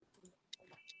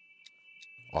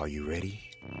Are you ready?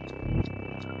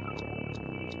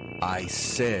 I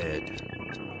said,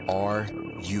 are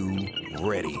you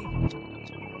ready?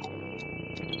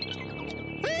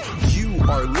 You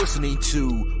are listening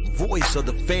to Voice of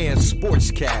the Fans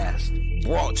Sportscast,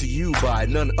 brought to you by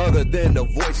none other than the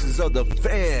voices of the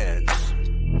fans.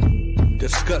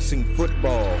 Discussing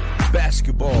football,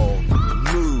 basketball,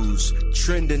 news,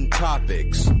 trending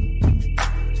topics.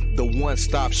 The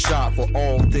one-stop shop for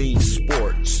all things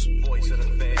sports. Voice of the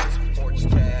Fans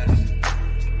Sportscast.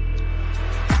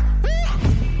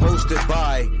 Hosted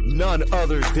by none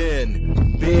other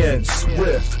than Ben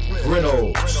Swift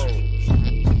Reynolds,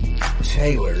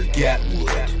 Taylor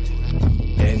Gatwood,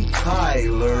 and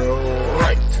Tyler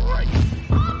Wright.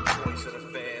 Voice of the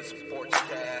Fans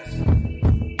Sportscast.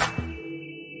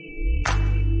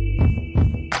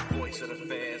 Voice of the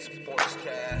Fans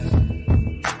Sportscast.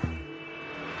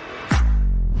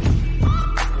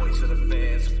 Voice of the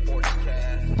Fans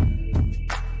Sportscast.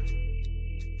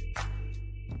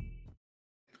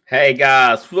 Hey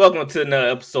guys, welcome to another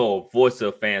episode of Voice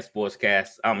of the Fans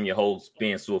Sportscast. I'm your host,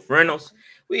 Ben Swift Reynolds.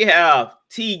 We have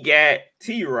T-Gat,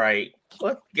 T-Wright,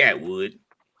 Gatwood,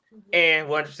 and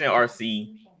 100%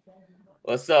 RC.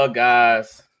 What's up,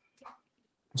 guys?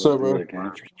 What's up, bro?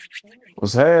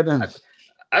 What's happening?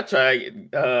 I try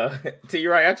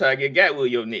T-Wright, I try to get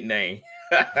Gatwood your nickname.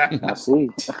 I see.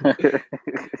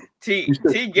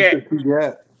 T-Gat.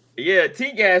 T-Gat. Yeah,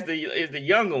 T-Gat is the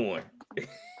younger one.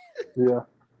 Yeah.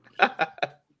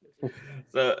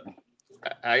 So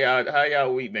how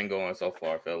y'all week been going so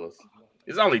far, fellas?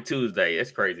 It's only Tuesday. It's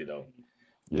crazy though.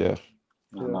 Yeah.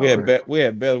 We had bad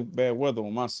weather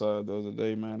on my side the other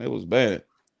day, man. It was bad.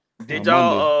 Did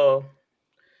y'all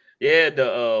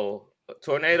the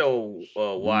tornado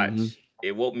watch? Mm-hmm.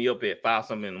 It woke me up at 5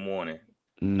 something in the morning.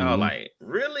 Mm-hmm. I was like,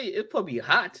 really? It's probably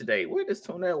hot today. Where does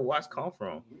tornado watch come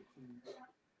from?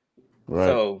 Right.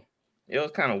 So it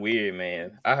was kind of weird,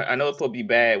 man. I know it's supposed to be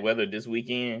bad weather this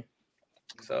weekend.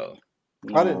 So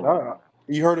I didn't.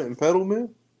 You heard it in Pedal,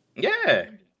 man? Yeah.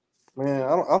 Man,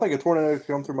 I think a tornado could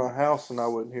come through my house and I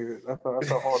wouldn't hear it. That's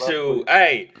how hard. Shoot,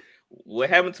 hey, what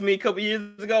happened to me a couple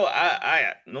years ago?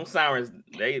 I no sirens.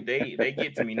 They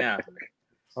get to me now.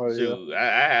 Oh, Shoot, yeah.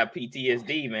 I have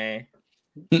PTSD, man.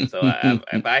 So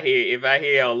if I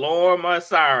hear alarm or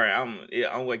siren,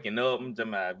 I'm waking up. I'm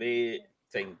jumping out of bed,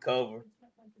 taking cover.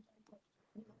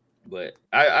 But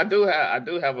I do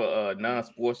have a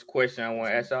non-sports question I want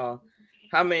to ask y'all.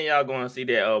 How many of y'all going to see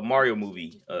that Mario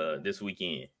movie this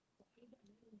weekend?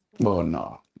 Well,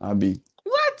 no. I'll be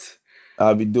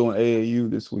doing AAU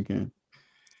this weekend.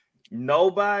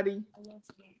 Nobody?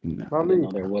 No. Not me.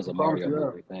 There was a Mario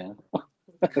movie, man.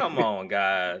 Come on,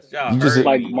 guys. Y'all You just heard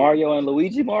Like me. Mario and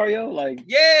Luigi Mario? Like,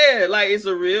 Yeah, like it's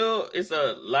a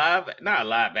not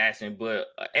live action, but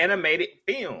an animated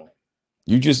film.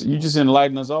 You just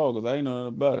enlighten us all because I ain't know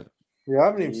nothing about it. Yeah, I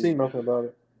haven't even seen nothing about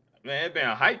it. Man, it's been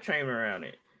a hype train around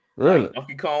it. Really? Like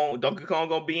Donkey Kong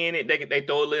gonna be in it. They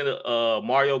throw a little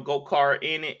Mario go-kart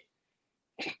in it.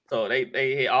 So they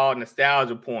hit all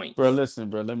nostalgia points. Bro, listen,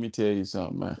 bro. Let me tell you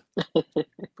something, man.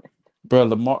 Bro,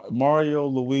 Mario,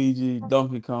 Luigi,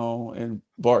 Donkey Kong, and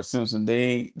Bart Simpson,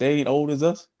 they ain't old as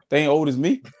us. They ain't old as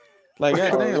me. Like,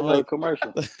 goddamn, like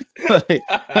commercial.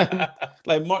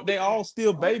 like they all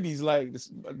still babies. Like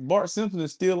Bart Simpson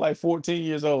is still like 14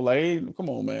 years old. Like, hey, come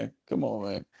on, man.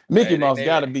 Mickey Mouse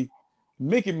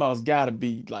gotta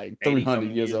be like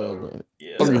 300 years old. Bro.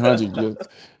 Yeah. 300 years.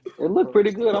 It looked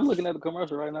pretty good. I'm looking at the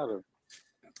commercial right now, though.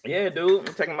 Yeah, dude.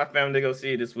 I'm taking my family to go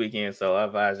see it this weekend, so I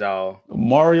advise y'all.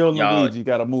 Mario and Luigi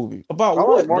got a movie about I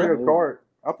what? like Mario bro? Kart.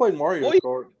 I played Mario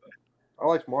Kart. I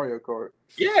like Mario Kart.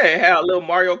 Yeah, it had a little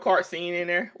Mario Kart scene in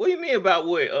there. What do you mean about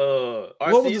what?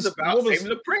 RC is about saving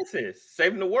the princess,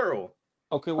 saving the world.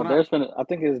 Okay, I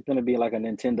think it's gonna be like a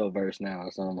Nintendo verse now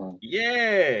or something.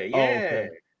 Yeah.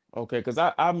 Okay, because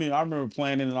I remember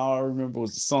playing it and all I remember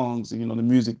was the songs, the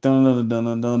music. Dun, dun, dun,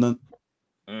 dun, dun, dun.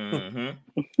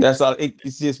 Mm-hmm. That's all.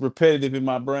 It's just repetitive in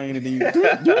my brain, and then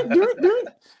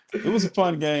it was a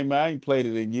fun game, man. I ain't played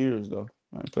it in years though.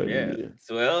 So,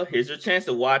 well, here's your chance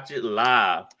to watch it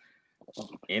live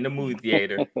in the movie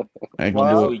theater Ain't Wow.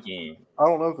 gonna this do it. weekend. I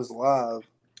don't know if it's live.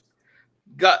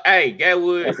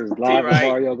 Gatwood. That's as live as T-Right.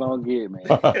 Mario gonna get, man.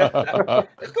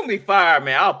 It's gonna be fire,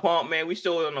 man. I'll pump, man. We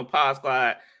showed it on the Pod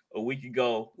Squad a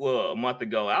month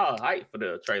ago. I was hyped for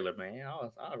the trailer, man. I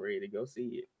was ready to go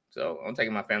see it. So I'm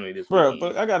taking my family this Bro,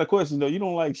 weekend. but I got a question though. You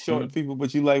don't like short people,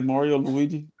 but you like Mario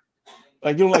Luigi?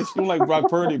 Like you don't like Brock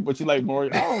Purdy, but you like Mario.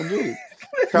 I don't get it.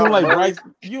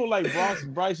 You don't like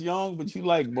Bryce Young, but you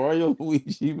like Mario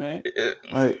Luigi, man.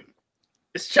 Like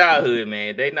It's childhood,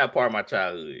 man. They not part of my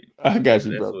childhood. I got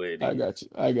you, That's brother. what it I is. got you.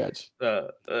 I got you.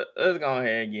 Let's go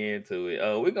ahead and get into it.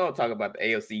 We're gonna talk about the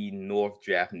AFC North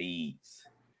draft needs.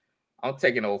 I'm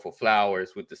taking over for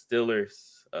Flowers with the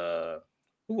Steelers.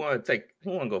 Who want to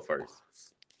go first?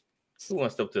 Who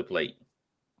wants to step to the plate?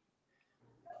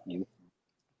 You.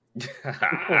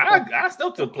 I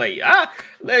step to the plate.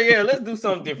 Let's do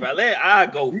something different. I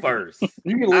go first.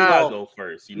 You can lead I'll off. go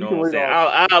first. You You know can what I'm lead saying?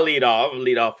 off. I'll lead off. I'm gonna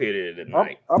lead off here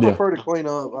tonight. I Yeah. prefer to clean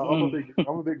up. I'm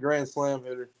a big grand slam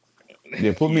hitter.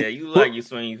 Yeah, put me. You like you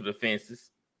swinging for the fences.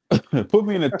 Put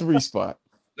me in a 3 spot.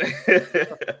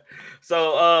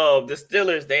 So the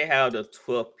Steelers, they have the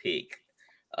 12th pick.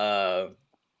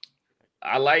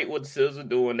 I like what the Steelers are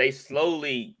doing. They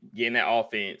slowly getting that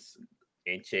offense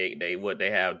in check.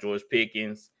 They have George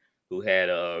Pickens, who had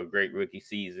a great rookie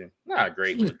season. Not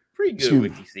great, but pretty good Excuse me.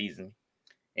 rookie season.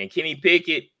 And Kenny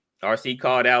Pickett, RC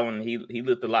called out when he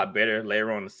looked a lot better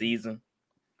later on in the season.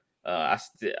 I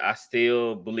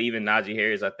still believe in Najee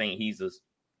Harris. I think he's a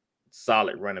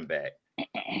solid running back.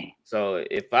 So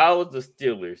if I was the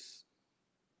Steelers,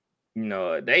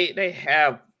 they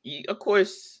have, of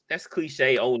course, that's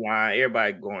cliche O-line.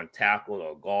 Everybody going tackle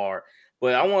or guard.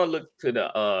 But I want to look to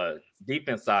the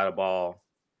defense side of the ball.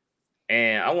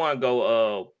 And I want to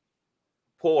go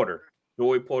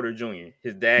Joey Porter Jr.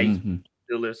 His dad used to be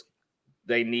Steelers.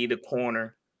 They need a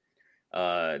corner.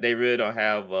 They really don't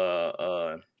have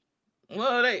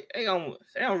they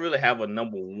don't really have a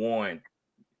number one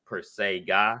per se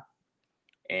guy.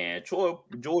 And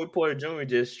Joey Porter Jr.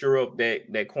 just sure up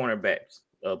that cornerback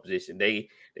position. They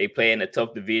play in a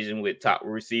tough division with top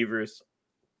receivers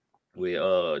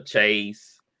with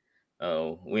Chase.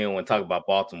 We don't want to talk about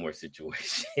Baltimore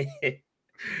situation,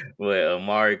 but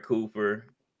Amari Cooper.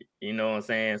 You know what I'm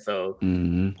saying? So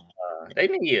they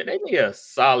need a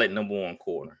solid number one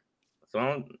corner.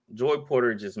 So Joey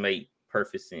Porter just made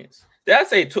perfect sense. Did I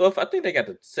say 12th? I think they got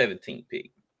the 17th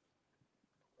pick,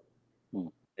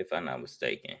 if I'm not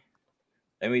mistaken.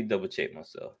 Let me double check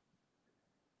myself.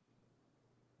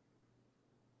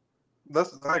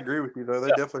 I agree with you though. They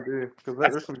definitely do because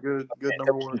there's some good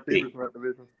number one receivers in that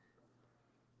division.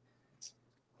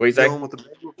 What you say? Dealing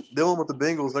with the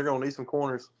Bengals, they're gonna need some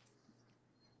corners.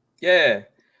 Yeah,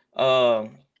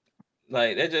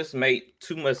 like that just made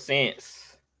too much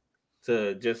sense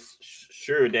to just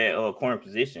sure that corner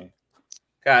position.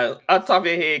 God, off the top of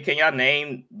your head, can y'all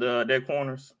name their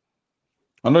corners?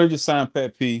 I know you just signed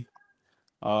Pat P.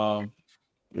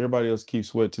 Everybody else keeps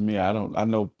sweating to me. I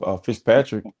know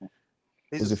Fitzpatrick.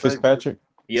 Was it Fitzpatrick?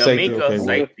 Yeah, Safety. Minka, Okay,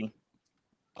 safety.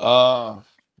 Not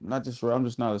just I'm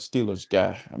just not a Steelers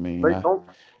guy. I mean, Don't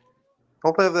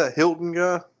they have that Hilton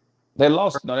guy? they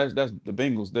lost. No, that's the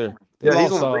Bengals. There, He's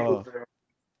on the Bengals there.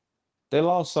 They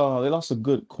lost a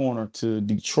good corner to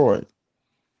Detroit.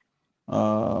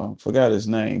 Forgot his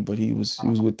name, but he was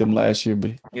with them last year.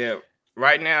 But yeah,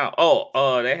 right now,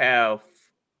 they have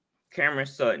Cameron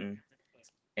Sutton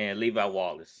and Levi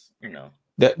Wallace.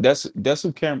 that's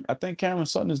who Cameron. I think Cameron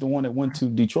Sutton is the one that went to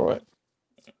Detroit.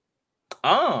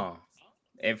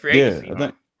 And free agency. Yeah, I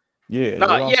think. Yeah.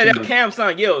 That Cam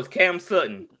Sutton. Yeah, it was Cam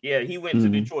Sutton. Yeah, he went to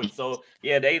Detroit. So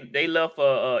yeah, they left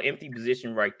a empty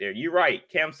position right there. You're right,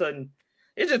 Cam Sutton.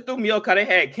 It just threw me off because they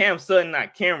had Cam Sutton,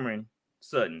 not Cameron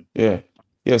Sutton. Yeah.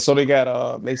 So they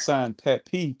got they signed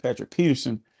Patrick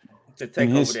Peterson to take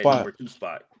over that number 2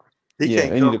 spot. They need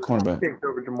a cornerback. He can't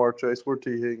cover Jamar Chase. We're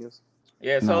T. Higgins.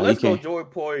 Yeah, so let's go Joey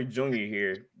Porter Jr.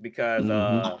 here because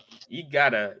you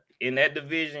gotta in that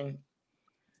division.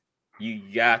 You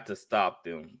got to stop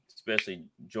them, especially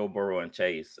Joe Burrow and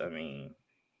Chase. I mean,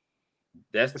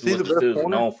 that's what the Steelers are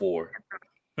known for.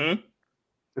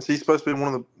 Is he supposed to be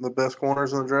one of the best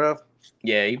corners in the draft?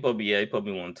 Yeah, he probably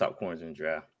one of the top corners in the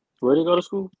draft. Where did he go to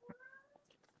school?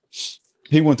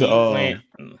 He went to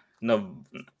no,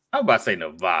 I'm about to say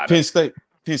Nevada. Penn State.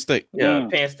 Yeah,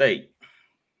 Penn State.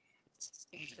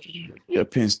 Yeah,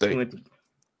 Penn State.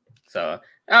 So,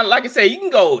 like I said, you can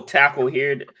go tackle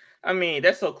here. I mean,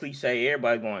 that's so cliche.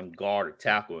 Everybody going guard or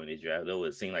tackle in this draft. That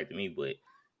would seem like to me, but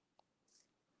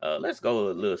let's go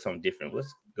a little something different.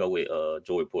 Let's go with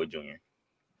Joey Porter Jr.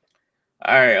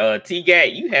 All right,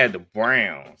 T-Gat, you had the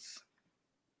Browns.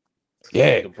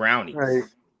 Yeah. The Brownies. Right.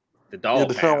 The Dog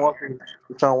Deshaun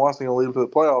Watson gonna lead them to the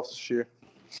playoffs this year.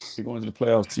 You're going to the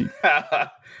playoffs, T.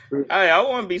 I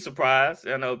wouldn't be surprised.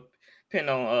 I know, depending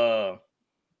on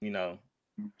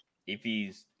if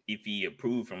he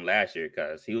improved from last year,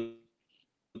 because he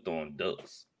was throwing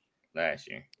ducks. last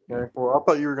year. Okay. Well, I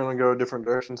thought you were going to go a different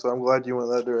direction, so I'm glad you went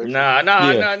that direction. No,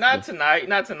 Yeah. not tonight.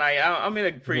 Not tonight. I'm in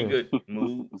a pretty Yeah. good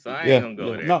mood, so I ain't gonna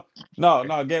go there.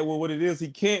 No. Get what it is. He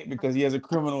can't because he has a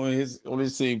criminal on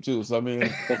his team too. So I mean,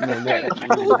 that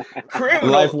Criminal.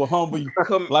 life will humble you.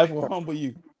 Life will humble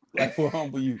you. Life will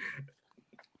humble you.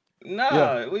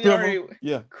 Nah, we criminal. already.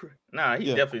 Yeah. Nah,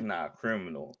 he's definitely not a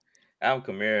criminal.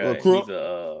 Alvin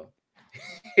Kamara,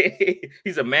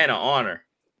 he's a man of honor.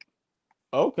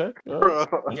 Okay.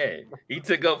 Yeah, he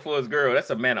took up for his girl.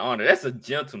 That's a man of honor. That's a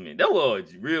gentleman. That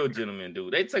was a real gentleman,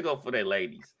 dude. They take up for their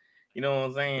ladies. You know what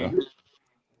I'm saying?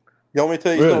 Y'all want me to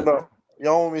tell you something about?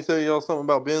 Y'all want me to tell y'all something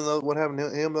about Ben? What happened to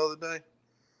him the other day?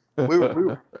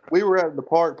 We were at the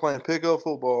park playing pickup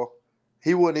football.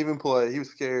 He wouldn't even play. He was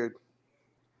scared.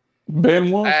 Ben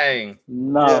was? Hey,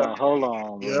 hold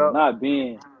on, man. Not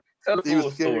Ben. Tell the full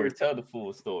story. Tell the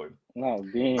full story. No,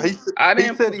 Ben. He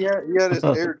said he had his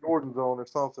Air Jordans on or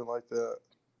something like that.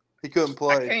 He couldn't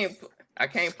play. I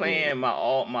can't play in my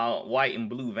white and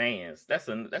blue Vans. That's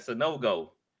a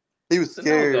no-go. He was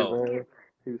scared, man.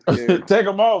 He was scared. Take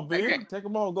them off, Ben. Take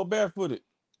them off. Go barefooted.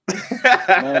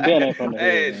 Man, Ben ain't from the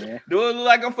hood, man. Do it look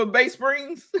like I'm from Bay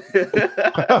Springs?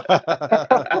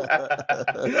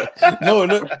 No,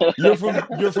 you're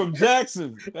from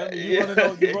Jackson. You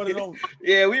running on.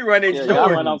 Yeah, we running Jordans. Y'all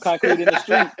run on concrete in the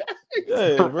street.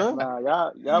 Yeah, bro.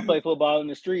 Nah, y'all play football in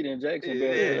the street in Jackson.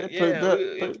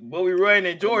 But we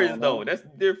running in Jordans though. That's the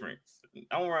difference.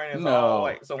 I'm running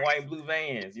some white and blue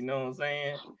Vans. You know what I'm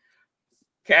saying?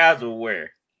 Casual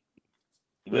wear.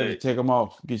 But take them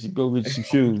off. Go get you some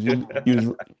shoes.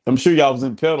 I'm sure y'all was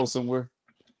in pedal somewhere.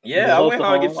 Yeah, I went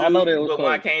home to get shoes, but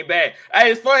when I came back,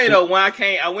 it's funny though. When I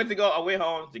went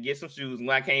home to get some shoes. When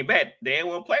I came back, they didn't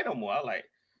want to play no more. I was like,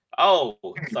 oh,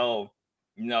 so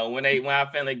when I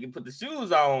finally put the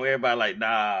shoes on, everybody like,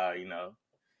 nah,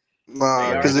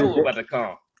 Nah, because they were about to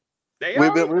come.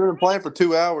 We've been playing for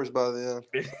 2 hours by then.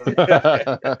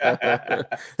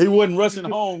 He wasn't rushing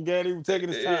home, Gad. He was taking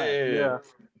his time. Yeah.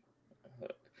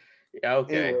 Yeah,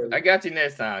 okay. Anyway. I got you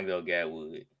next time, though,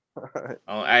 Gatwood.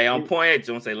 All right. I'm pointing at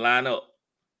you and say, line up.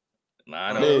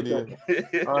 Line up. Okay.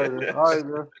 All right,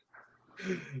 man. All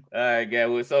right,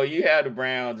 Gatwood. So you have the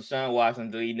Browns, Deshaun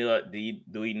Watson. Do we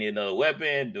need another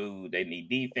weapon? Do they need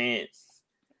defense?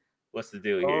 What's the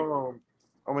deal here?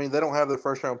 I mean, they don't have their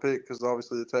first round pick because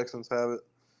obviously the Texans have it.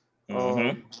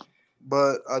 Mm-hmm.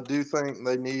 But I do think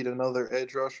they need another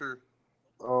edge rusher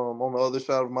on the other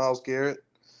side of Myles Garrett.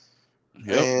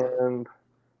 Yep. And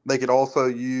they could also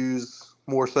use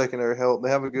more secondary help. They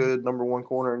have a good number one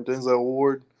corner in Denzel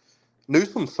Ward.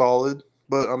 Newsom's solid,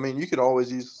 but I mean, you could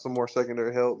always use some more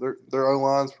secondary help. Their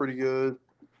O-line's pretty good.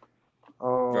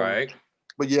 Right.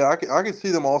 But yeah, I could see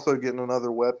them also getting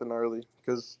another weapon early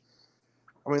because,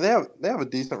 I mean, they have a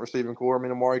decent receiving core. I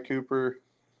mean, Amari Cooper,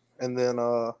 and then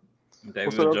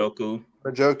David Njoku,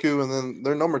 and then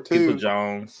their number two, People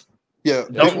Jones. Yeah,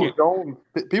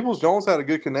 Peoples Jones had a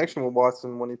good connection with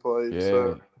Watson when he played. Yeah.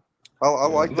 So I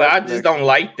like that. But I just don't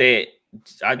like that.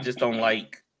 I just don't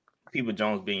like People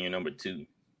Jones being your number two.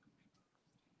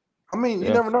 I mean, you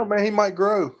never know, man. He might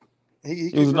grow.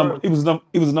 He was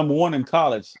number one in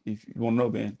college. If you want to know,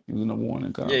 Ben, he was number one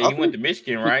in college. Yeah, he went to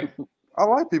Michigan, right? I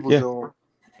like People Jones.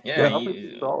 Yeah, I think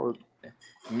he's solid.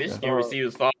 Michigan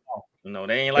receivers fall off.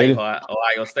 They ain't like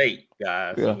Ohio State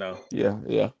guys.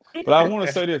 Yeah. But I want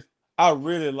to say this. I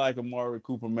really like Amari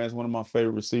Cooper, man. It's one of my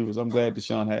favorite receivers. I'm glad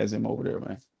Deshaun has him over there,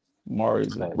 man.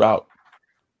 Amari's a route.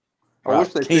 I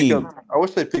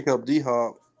wish they pick up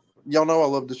D-Hop. Y'all know I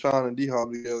love Deshaun and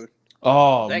D-Hop together.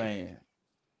 Oh, man.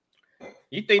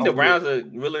 You think the Browns are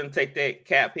willing to take that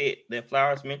cap hit that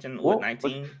Flowers mentioned with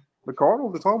 19? The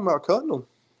Cardinals are talking about cutting them.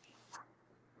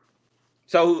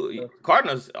 So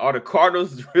are the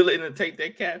Cardinals willing to take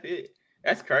that cap hit?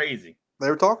 That's crazy. They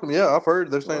were talking. Yeah, I've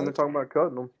heard. They're saying they're talking about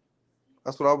cutting them.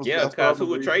 That's what I was. Yeah, because who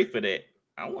would trade for that?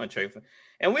 I want to trade for.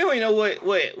 And we don't even know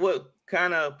what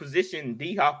kind of position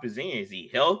D-Hop is in. Is he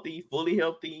healthy? Fully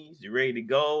healthy? Is he ready to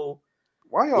go?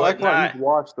 Why y'all act like he's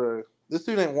washed though? This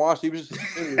dude ain't washed. He was just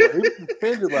suspended. He was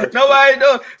suspended last Nobody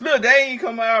knows. Look, they ain't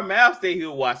come out of our mouth that he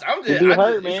was washed. I'm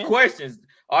just man. Questions.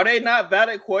 Are they not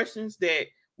valid questions that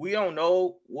we don't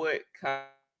know what kind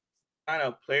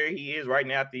of player he is right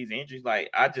now after these injuries? Like,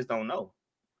 I just don't know.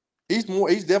 He's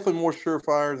definitely more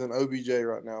surefire than OBJ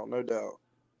right now, no doubt.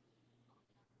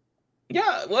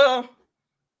 Yeah, well,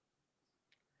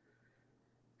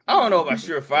 I don't know about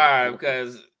surefire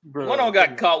because one of them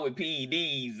got caught with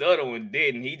PEDs, the other one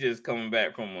didn't. He just coming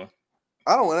back from a.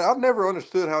 I've never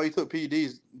understood how he took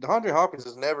PEDs. DeAndre Hopkins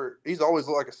he's always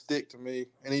looked like a stick to me,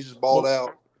 and he's just balled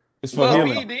out.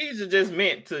 PEDs are just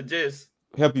meant to just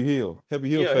help you heal Yeah, help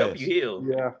you fast. heal.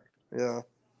 Yeah.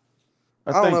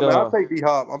 I I don't think know, man. I'll take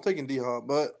D-Hop. I'm taking D-Hop,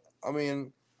 but I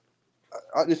mean,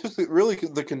 it's just really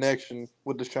the connection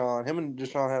with Deshaun. Him and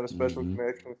Deshaun had a special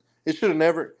connection. It should have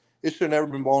never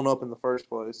been blown up in the first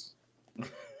place.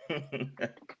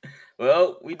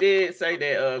 Well, we did say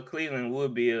that Cleveland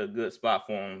would be a good spot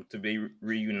for him to be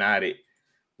reunited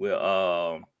with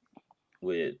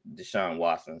Deshaun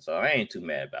Watson. So I ain't too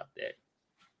mad about that.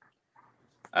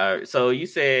 All right, so you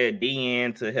said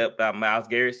DN to help out Myles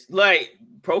Garrett. Like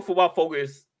Pro Football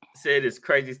Focus said this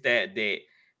crazy stat that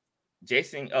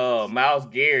Myles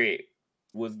Garrett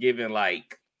was given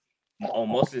like on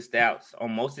most of his snaps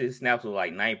was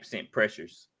like 90%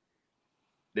 pressures.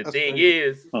 The thing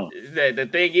is,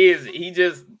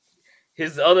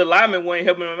 his other linemen weren't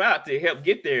helping him out to help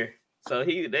get there. So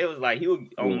he was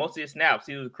on most of his snaps,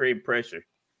 he was creating pressure.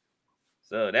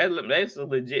 So that's a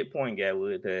legit point,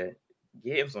 Gatwood, to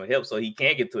get him some help so he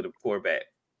can get to the quarterback.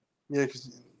 Yeah,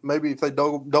 because maybe if they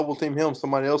double team him,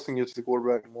 somebody else can get to the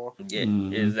quarterback more. Yeah,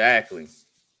 exactly.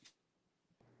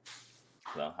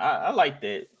 So I like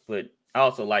that, but I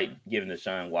also like giving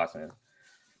Deshaun Watson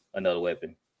another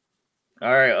weapon. All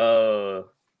right,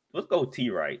 let's go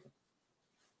T-Right.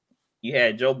 You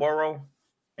had Joe Burrow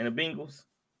and the Bengals.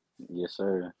 Yes,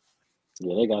 sir.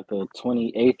 Yeah, they got the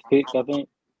 28th pick, I think.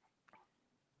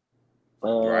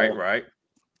 Right.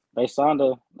 They signed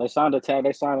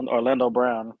Orlando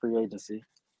Brown in free agency.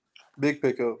 Big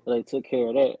pickup. They took care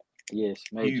of that. Yes,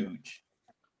 major. Huge.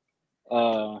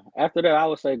 After that, I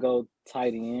would say go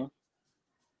tight end.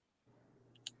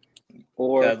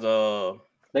 Or because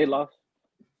they lost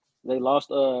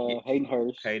Hayden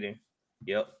Hurst. Hayden.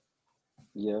 Yep.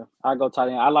 Yeah, I go tight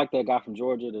end. I like that guy from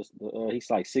Georgia. He's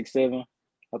like 6'7".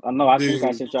 I know. I think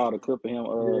I sent y'all the clip of him.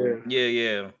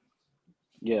 Yeah.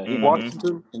 Yeah, he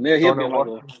Washington. And then he'll be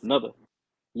like another.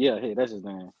 Yeah, hey, that's his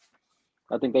name.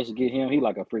 I think they should get him. He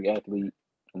like a freak athlete.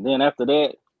 And then after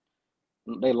that,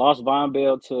 they lost Von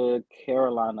Bell to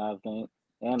Carolina, I think,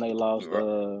 and they lost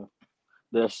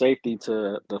their safety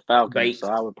to the Falcons. Bates. So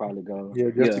I would probably go.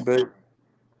 Jesse Bates.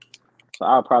 So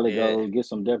I'll probably go get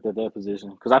some depth at that position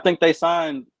because I think they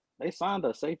signed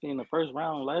a safety in the first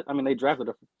round. They drafted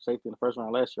a safety in the first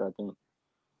round last year. I think.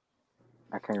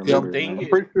 I can't remember. I'm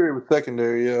pretty sure it was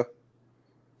secondary. Yeah.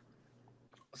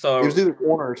 So it was either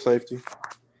corner or safety.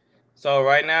 So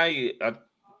right now,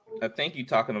 I think you're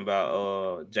talking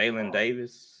about Jalen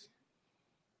Davis.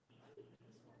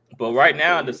 But right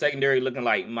now, the secondary looking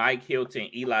like Mike Hilton,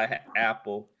 Eli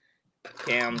Apple,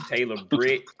 Cam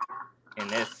Taylor-Britt, and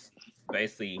that's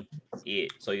basically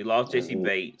it. So you lost Jesse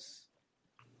Bates,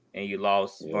 and you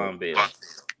lost Von Bell.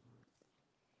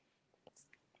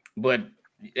 But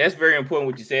that's very important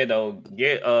what you said though.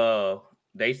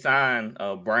 They signed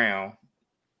Brown,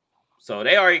 so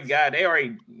they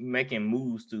already making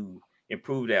moves to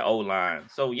improve that O line.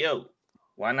 So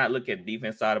why not look at the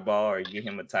defense side of the ball or get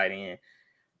him a tight end?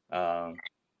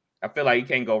 I feel like you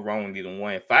can't go wrong with either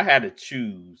one. If I had to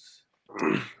choose,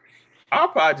 I'll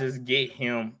probably just get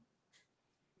him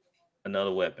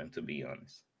another weapon, to be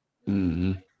honest.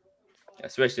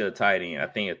 Especially a tight end. I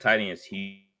think a tight end is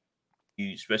huge,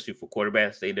 especially for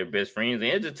quarterbacks. They're their best friends. And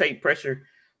it just take pressure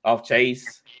off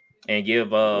Chase and give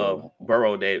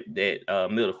Burrow that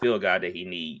middle field guy that he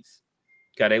needs.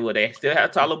 Because they still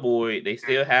have Tyler Boyd. They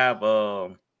still have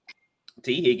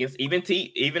T. Higgins.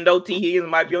 Even though T. Higgins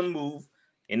might be on the move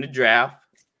in the draft,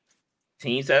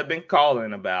 teams have been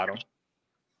calling about him.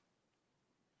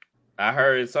 I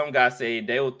heard some guy say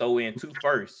they will throw in 2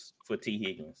 firsts for T.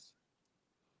 Higgins.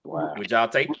 Wow. Would y'all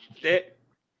take that?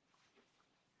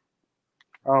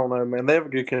 I don't know, man. They have a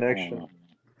good connection.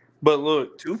 But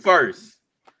look, 2 firsts.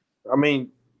 I mean,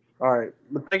 all right.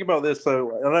 But think about this.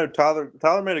 So I know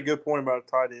Tyler made a good point about a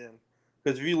tight end.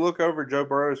 Because if you look over Joe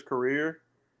Burrow's career,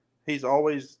 he's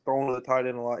always thrown to the tight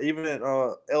end a lot. Even at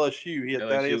LSU, he had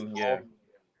that.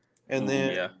 And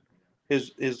then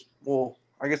his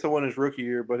I guess it wasn't his rookie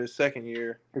year, but his second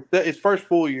year, his first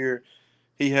full year,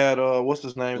 he had what's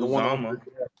his name? Uzomah.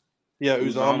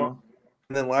 Uzomah.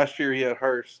 And then last year he had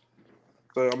Hurst.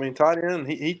 So I mean, tight end,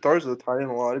 he throws to the tight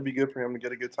end a lot. It'd be good for him to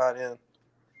get a good tight end.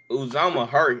 Uzomah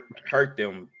hurt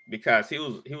them because he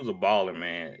was a baller,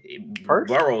 man.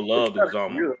 Burrow loved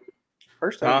Uzomah.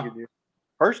 Hurst had a good year.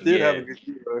 Hurst did have a good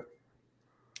year, though.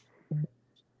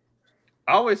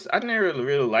 I never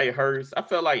really liked Hurst. I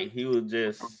felt like he was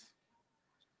just,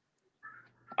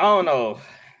 I don't know.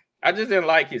 I just didn't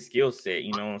like his skill set.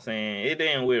 You know what I'm saying? It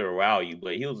didn't really wow you,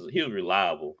 but he was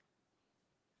reliable.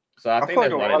 So I think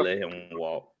that's why they let him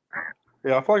walk.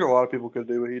 Yeah, I feel like a lot of people could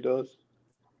do what he does.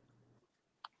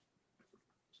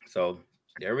 So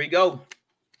there we go.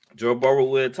 Joe Burrow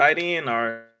with a tight end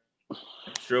or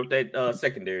strip that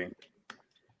secondary.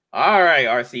 All right,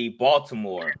 RC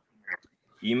Baltimore.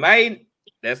 You might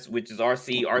that's which is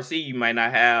RC. RC, you might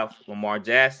not have Lamar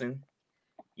Jackson.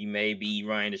 You may be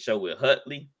running the show with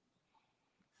Hutley.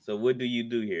 So what do you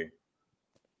do here?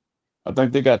 I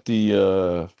think they got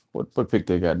the what pick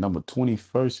they got? Number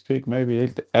 21st pick,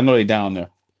 maybe. I know they down there.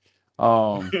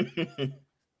 Um,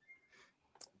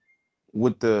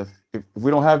 with the if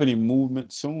we don't have any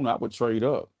movement soon, I would trade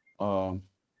up. Um,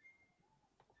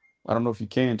 I don't know if you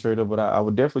can trade up, but I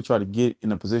would definitely try to get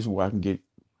in a position where I can get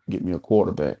me a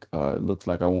quarterback. It looks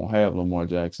like I won't have Lamar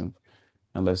Jackson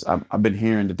unless I've been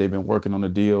hearing that they've been working on a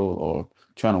deal or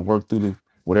trying to work through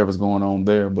whatever's going on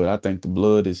there. But I think the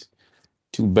blood is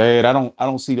too bad. I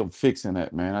don't see them fixing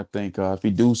that, man. I think if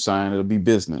he do sign, it'll be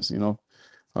business, you know.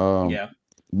 Um, Yeah.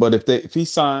 but if he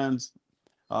signs,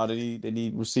 they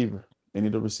need receiver. They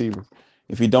need a receiver.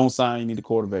 If he don't sign, you need a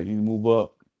quarterback. You need to move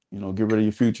up. You know, get rid of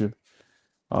your future.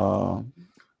 Uh,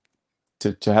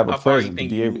 to have a How far you present to think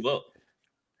be you able. move up?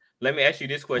 Let me ask you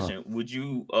this Uh, question. Would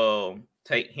you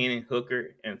take Henry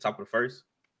Hooker in the top of the first?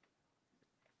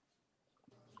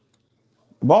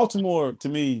 Baltimore, to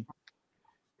me,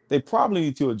 they probably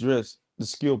need to address the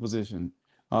skill position,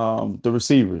 the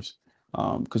receivers,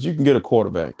 because you can get a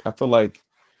quarterback. I feel like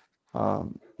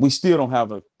we still don't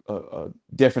have a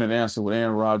definite answer with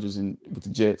Aaron Rodgers and with the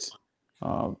Jets.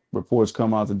 Reports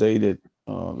come out today that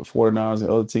the 49ers and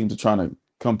other teams are trying to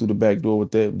come through the back door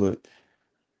with that, but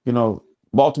you know,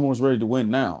 Baltimore's ready to win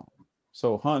now.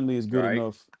 So Huntley is good Right.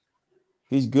 enough.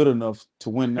 He's good enough to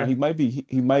win now. He might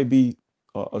be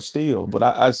a steal, but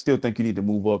I still think you need to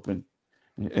move up and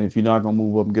if you're not gonna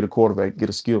move up and get a quarterback, get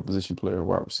a skill position player,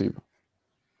 wide receiver.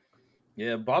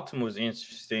 Yeah, Baltimore's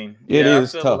interesting. It Yeah, I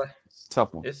is feel tough. like It's a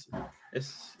tough one.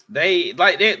 it's they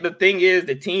like that. The thing is,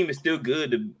 the team is still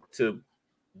good to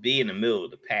be in the middle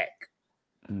of the pack.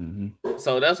 Hmm.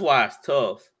 So that's why it's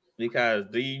tough because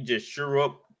do you just sure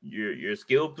up your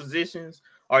skill positions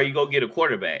or you go get a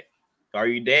quarterback? Are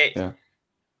you that Yeah.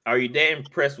 are you that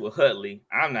impressed with Hutley?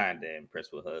 I'm not that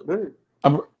impressed with Hutley. Dude,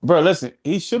 Bro, listen,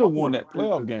 he should have won Baltimore's that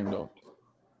playoff stupid. game though.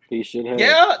 He should have.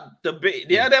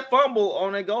 Yeah. That fumble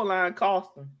on that goal line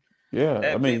cost him. Yeah. I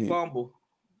That big mean, fumble.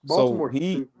 so Baltimore's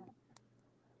stupid.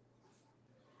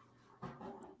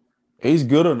 he's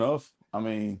good enough. I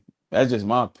mean, that's just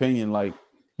my opinion. Like,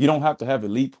 you don't have to have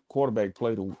elite quarterback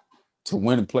play to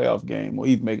win a playoff game or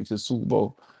even make it to the Super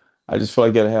Bowl. I just feel like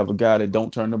you gotta have a guy that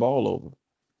don't turn the ball over.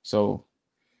 So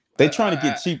they trying to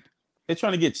get I, cheap. They're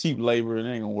trying to get cheap labor and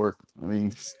it ain't gonna work. I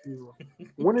mean,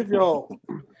 When have y'all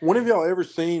when have y'all ever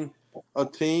seen a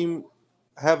team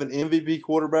have an MVP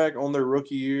quarterback on their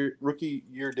rookie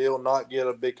year deal not get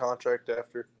a big contract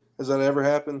after? Has that ever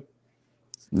happened?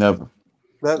 never.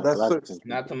 That Not that that's I so can think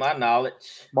not to of. my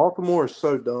knowledge. Baltimore is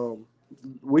so dumb.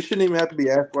 We shouldn't even have to be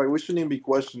asked. Like we shouldn't even be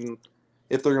questioning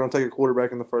if they're going to take a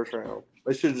quarterback in the first round.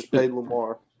 They should have just paid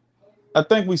Lamar. I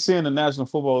think we see in the National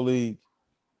Football League,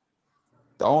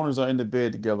 the owners are in the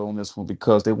bed together on this one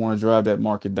because they want to drive that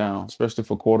market down, especially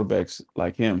for quarterbacks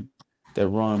like him that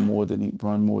run more than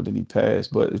he pass.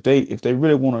 But if they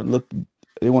really want to look,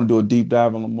 they want to do a deep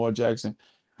dive on Lamar Jackson.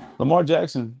 Lamar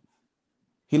Jackson,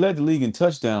 he led the league in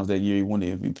touchdowns that year. He won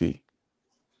the MVP,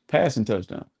 passing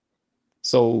touchdown.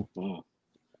 So Mm.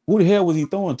 who the hell was he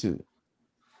throwing to?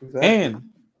 Exactly. And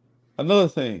another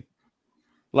thing,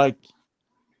 like,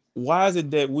 why is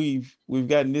it that we've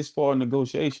gotten this far in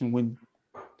negotiation when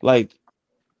like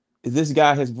this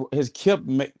guy has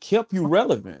kept you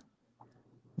relevant?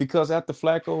 Because after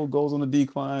Flacco goes on the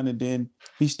decline and then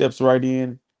he steps right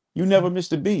in, you never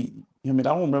missed a beat. I mean,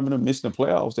 I don't remember them missing the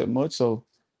playoffs that much. So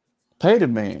pay the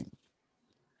man.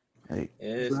 Hey,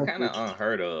 It's kind Exactly. of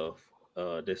unheard of.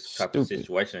 This type of stupid.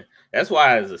 situation. That's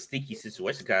why it's a sticky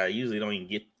situation. Cause I usually don't even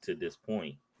get to this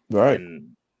point, Right.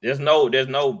 and there's no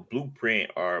blueprint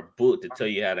or book to tell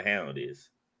you how to handle this.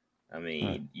 I Right.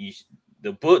 mean,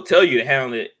 the book tell you to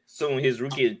handle it soon his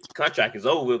rookie contract is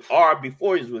over with, or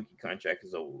before his rookie contract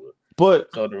is over with.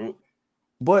 But So the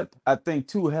But I think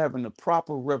too having the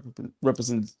proper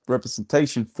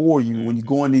representation for you when you Mhm.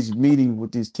 go in these meetings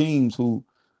with these teams who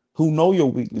know your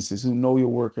weaknesses, who know your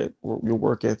work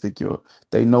ethic,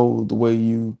 they know the way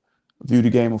you view the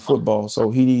game of football. So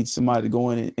he needs somebody to go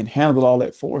in and handle all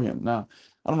that for him. Now,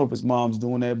 I don't know if his mom's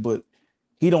doing that, but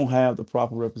he don't have the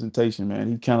proper representation,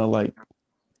 man. He kind of like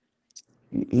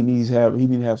he need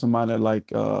to have somebody that like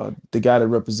the guy that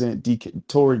represent DK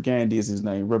Tory Gandy is his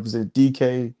name, represent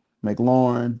DK,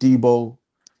 McLaurin, Debo.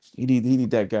 He need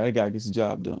that guy. That guy gets the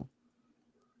job done.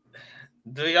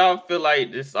 do y'all feel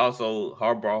like this also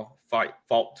Harbaugh fight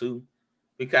fault too?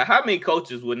 Because how many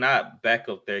coaches would not back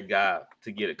up their guy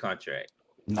to get a contract?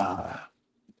 Nah,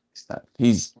 it's not.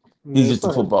 He's just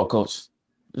a football coach.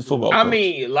 Just football coach. I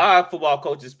mean, a lot of football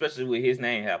coaches, especially with his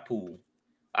name, have pool.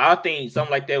 I think something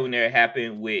like that when there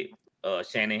happened with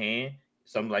Shanahan,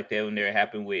 something like that when there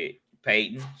happened with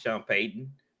Sean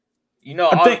Payton. You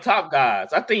know, the top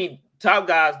guys. I think top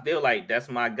guys, they're like, that's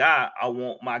my guy. I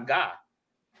want my guy.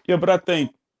 Yeah, but I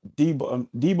think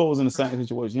Debo was in the same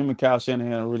situation. Him and Kyle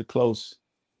Shanahan are really close.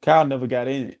 Kyle never got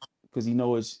in it because he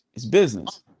knows it's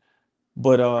business.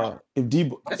 But if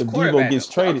Debo gets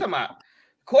traded, I'm talking about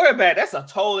quarterback. This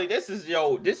is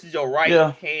your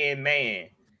right hand man.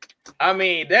 I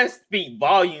mean, that speaks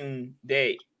volume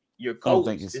that your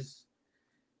coach is.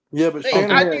 Yeah, but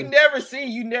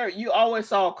you always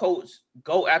saw a coach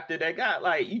go after that guy.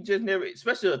 Like you just never,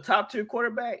 especially a top tier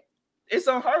quarterback. It's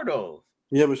unheard of.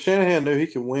 Yeah, but Shanahan knew he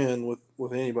could win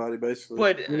with anybody basically.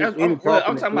 But I'm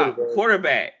talking about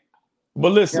quarterback.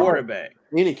 But listen, quarterback.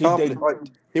 Any confident,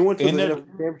 he went to the NFC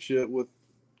Championship with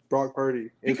Brock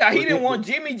Purdy because he didn't want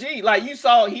Jimmy G. Like you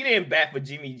saw, he didn't bat for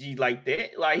Jimmy G like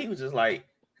that. Like he was just like,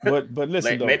 but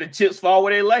listen, though, made the chips fall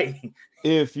where they lay.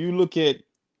 If you look at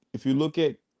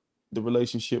the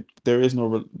relationship, there's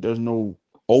no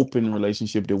open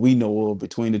relationship that we know of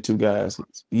between the two guys.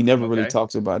 He never really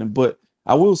talks about him. But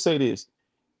I will say this: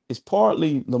 it's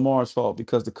partly Lamar's fault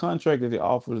because the contract that they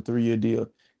offered, a 3-year deal,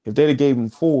 if they'd have gave him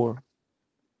 4.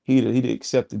 He'd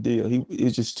accept the deal.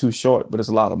 It's just too short, but it's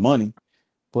a lot of money.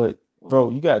 But bro,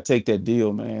 you gotta take that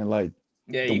deal, man. Like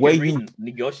the way he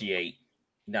negotiate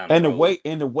down the road.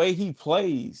 the way he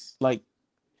plays, like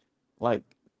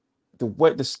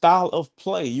the style of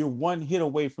play, you're one hit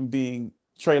away from being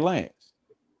Trey Lance.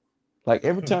 Like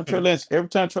every time Trey Lance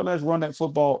run that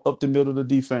football up the middle of the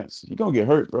defense, you're gonna get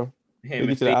hurt, bro.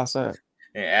 Get to the outside.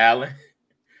 And Allen.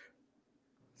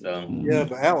 So yeah,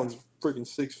 but Allen's freaking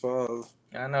 6'5".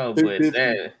 I know, but he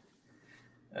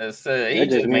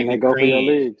just made me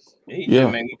cringe. He just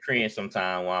made me cringe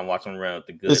sometimes while I'm watching him run with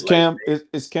the good.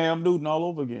 It's Cam Newton all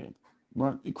over again.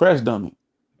 Right? Crash dummy.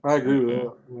 I agree with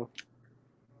that. Yeah.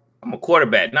 I'm a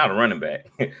quarterback, not a running back.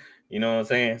 You know what I'm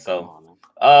saying? So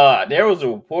there was a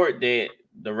report that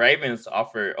the Ravens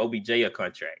offered OBJ a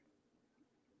contract.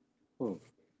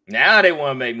 Now they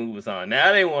want to make moves on.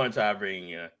 Now they want to try to bring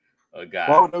in a guy.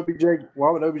 Why would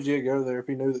OBJ go there if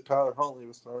he knew that Tyler Huntley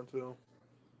was throwing to him?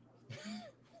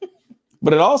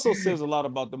 But it also says a lot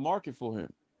about the market for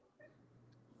him,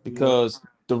 because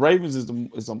the Ravens is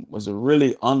a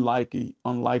really unlikely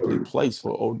place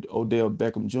for Odell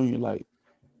Beckham Jr. Like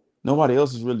nobody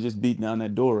else is really just beating down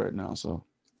that door right now. So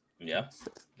yeah,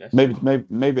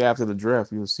 maybe after the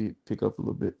draft you'll see it pick up a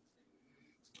little bit.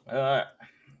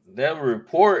 That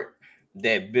report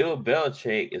that Bill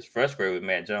Belichick is frustrated with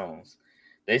Matt Jones.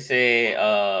 They said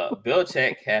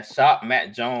Belichick has shopped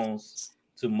Matt Jones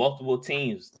to multiple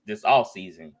teams this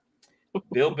offseason.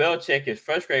 Bill Belichick is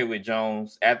frustrated with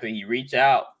Jones after he reached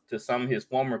out to some of his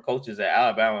former coaches at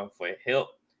Alabama for help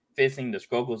fixing the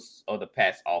struggles of the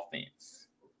Pats offense.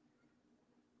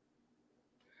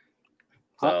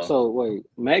 So wait,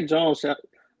 Mac Jones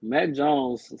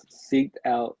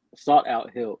sought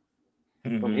out help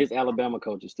from his Alabama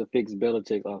coaches to fix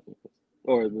Belichick's offense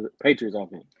or the Patriots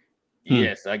offense.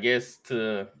 Yes, I guess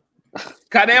because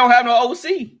they don't have no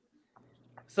OC.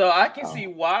 So I can see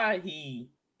why he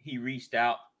reached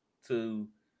out to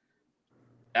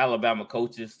Alabama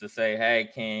coaches to say, hey,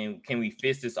 can we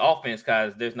fix this offense?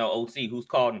 Because there's no OC. Who's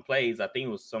calling plays? I think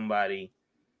it was somebody.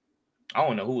 I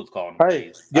don't know who was calling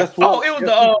plays. Guess what? It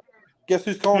was guess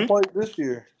who's calling plays this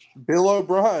year? Bill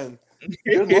O'Brien.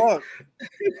 Good luck.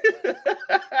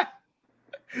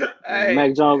 Hey,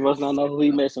 Mac Jones must not know who he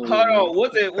messing with. Hold on,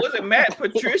 was it Matt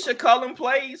Patricia calling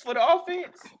plays for the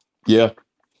offense? Yeah.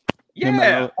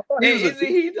 Yeah. He's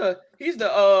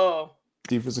the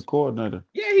defensive coordinator.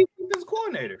 Yeah, he's the defensive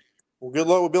coordinator. Well, good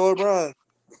luck with Bill O'Brien.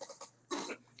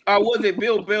 Or was it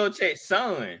Bill Belichick's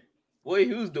son? What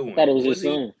he was doing? I thought it was his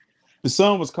son. The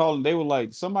son was calling. They were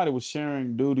like somebody was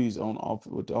sharing duties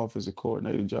with the offensive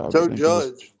coordinator job. Joe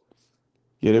Judge.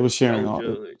 They were sharing.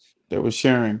 They were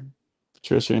sharing.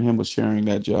 Patricia and him was sharing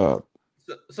that job.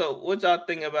 So what y'all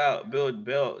think about Bill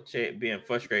Belichick being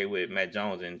frustrated with Matt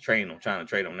Jones and trying to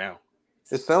trade him now?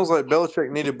 It sounds like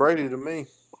Belichick needed Brady to me.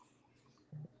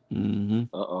 Mm-hmm.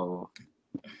 Uh-oh.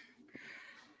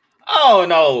 Oh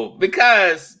no,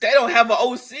 because they don't have an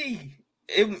OC.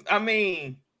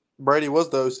 Brady was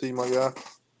the OC, my guy.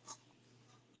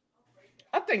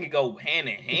 I think it go hand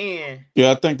in hand.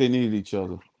 Yeah, I think they needed each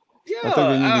other. Yeah,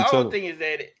 I don't think it's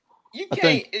that. You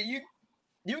can't.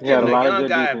 You giving a young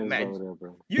guy Matt.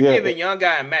 You giving young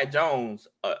guy Matt Jones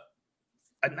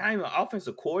not even an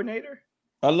offensive coordinator.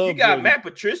 I love you got Brady. Matt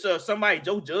Patricia or somebody,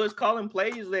 Joe Judge calling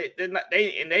plays that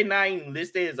they're not even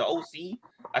listed as an OC.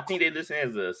 I think they listed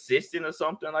as an assistant or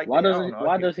something like that.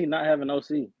 Why does he not have an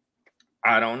OC?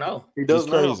 I don't know. He does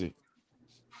It's crazy.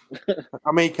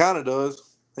 I mean, he kind of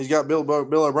does. He's got Bill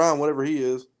O'Brien, whatever he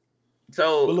is.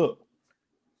 So, but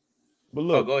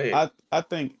look. go ahead. I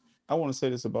think I want to say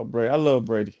this about Brady. I love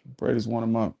Brady. Brady's one of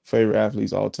my favorite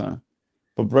athletes all time.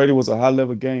 But Brady was a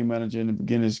high-level game manager in the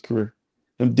beginning of his career.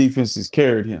 Them defenses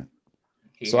carried him.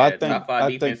 He had top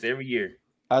 5 defense every year.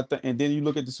 And then you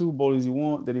look at the Super Bowls he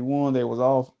won. That was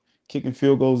off kicking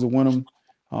field goals to win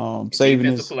them, saving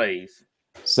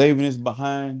his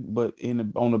behind. But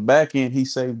on the back end, he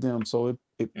saved them. So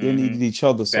they needed each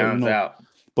other. So out.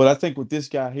 But I think with this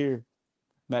guy here,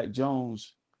 Mac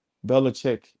Jones,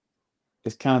 Belichick,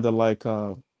 it's kind of like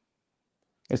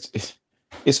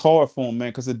it's hard for him, man,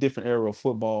 because it's a different era of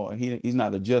football, and he's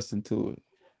not adjusting to it.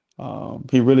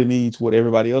 He really needs what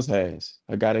everybody else has: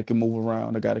 a guy that can move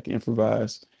around, a guy that can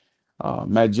improvise.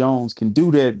 Mac Jones can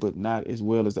do that, but not as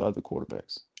well as the other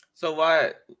quarterbacks. So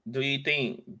why do you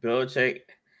think Belichick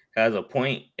has a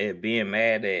point at being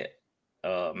mad at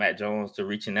Mac Jones to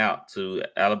reaching out to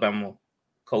Alabama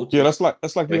coaches? Yeah, that's like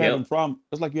you having problems.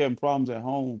 That's like you having problems at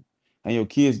home, and your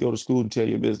kids go to school to tell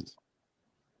your business.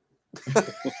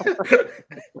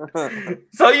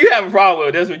 So you have a problem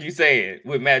with that's what you're saying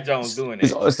with Matt Jones doing it.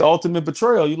 It's the ultimate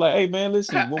betrayal. You're like, hey man,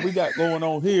 listen, what we got going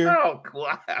on here. Oh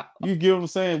wow. You get what I'm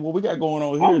saying? What we got going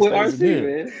on here. I'm with RC,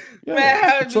 man. Yeah, man,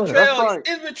 how is betrayal?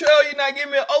 It's betrayal. You're not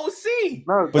giving me an OC.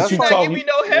 No, but you not giving me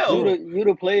no help. You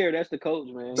the player. That's the coach,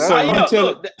 man. So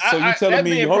you telling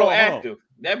me hold on.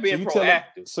 That being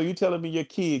proactive. So you telling me your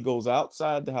kid goes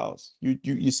outside the house?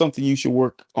 You something you should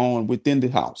work on within the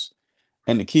house.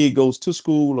 And the kid goes to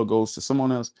school or goes to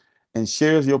someone else and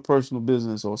shares your personal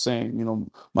business or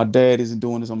saying, my dad isn't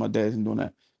doing this or my dad isn't doing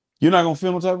that. You're not gonna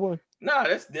feel no type of way? No,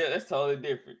 that's totally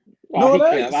different. No,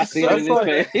 I see it in his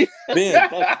face. Ben,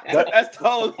 that's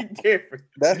totally different.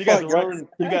 You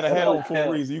got a hat on for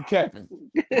a reason. You capping.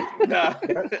 Nah.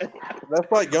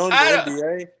 That's like going to the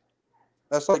NBA.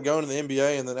 That's like going to the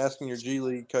NBA and then asking your G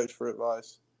League coach for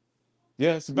advice.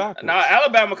 Yeah, it's backwards. Now,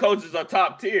 Alabama coaches are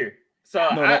top tier. So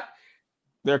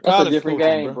they're that's a different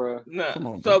coaching, game, bro.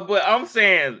 No. But I'm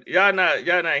saying y'all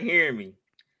not hearing me.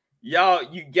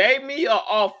 You gave me an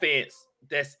offense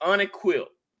that's unequipped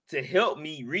to help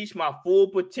me reach my full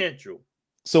potential.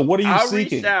 So what are you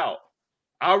seeking?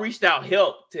 I reached out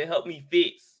help to help me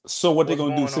fix. So what they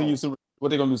gonna do? Send you some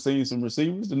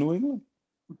receivers to New England?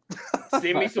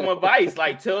 Send me some advice.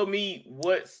 Like tell me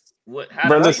how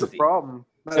to fix the it. Problem.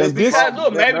 Maybe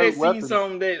they seen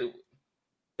something that.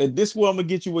 And this is what I'm gonna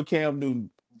get you with Cam Newton.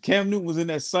 Cam Newton was in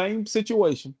that same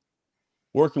situation,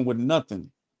 working with nothing.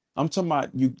 I'm talking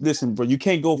about you. Listen, bro, you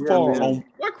can't go far on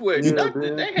work with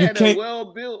nothing. They had a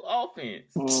well-built offense.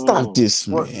 Stop this,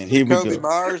 man. Here we go. Kobe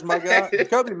Myers, my guy.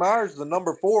 Kobe Myers is the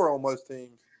number 4 on most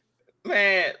teams.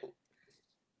 Man,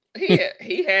 he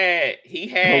had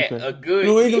a good.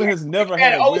 New England has never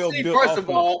had a well-built First of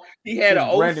all, he had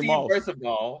an Randy OC. Moss. First of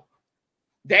all,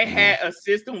 they had a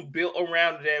system built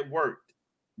around that worked.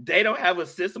 They don't have a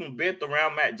system built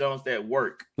around Matt Jones that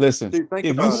work. Listen, dude,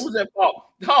 who's at fault?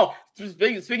 No,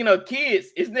 speaking of kids,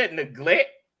 isn't that neglect?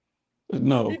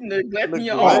 No, you're neglecting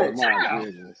your own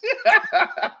child.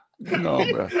 No,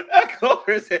 bro. Of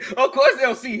course, they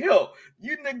don't see help.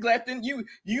 You neglecting you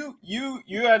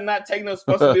are not taking the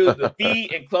responsibility to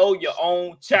feed and clothe your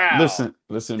own child. Listen,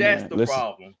 that's man, the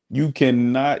problem. You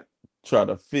cannot try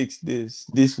to fix this.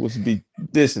 This was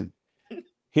listen.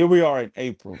 Here we are in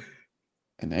April.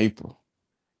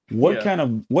 What kind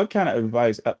of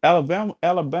advice?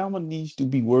 Alabama needs to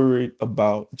be worried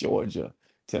about Georgia,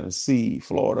 Tennessee,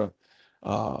 Florida,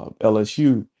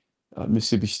 LSU,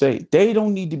 Mississippi State. They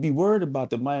don't need to be worried about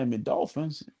the Miami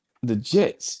Dolphins, the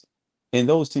Jets, and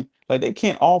those teams. Like they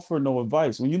can't offer no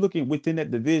advice. When you look at within that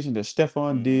division, there's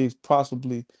Stephon Diggs,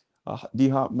 possibly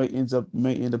D-Hop may end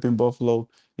up in Buffalo,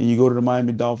 and you go to the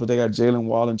Miami Dolphins. They got Jalen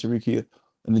Waddle and Tariq Hill,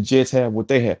 and the Jets have what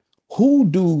they have. Who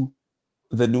do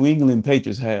the New England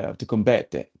Patriots have to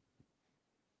combat that?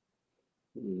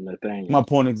 Nathaniel. My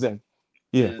point exactly.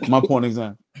 Yeah, my point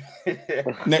exactly.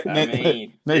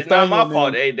 It's not my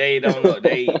fault. They don't know.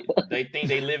 They think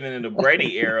they living in the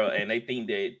Brady era, and they think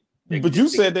that. But you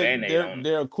said that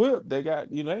they're equipped. They got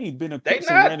they ain't been equipped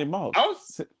since Randy Moss.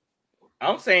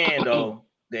 I'm saying though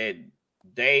that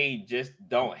they just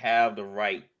don't have the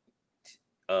right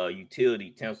utility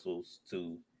utensils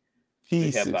to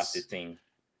help out this team.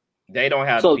 They don't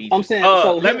have the pieces. I'm saying.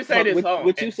 Let me say this.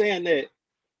 With you saying that,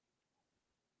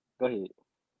 go ahead.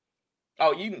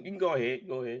 Oh, you can go ahead.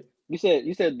 Go ahead.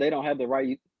 You said they don't have the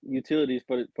right utilities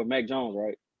for Mac Jones,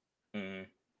 right? Mm.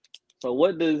 So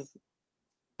what does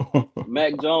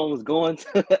Mac Jones going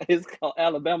to his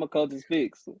Alabama coaches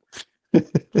fix?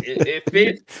 It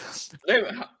fits.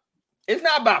 It's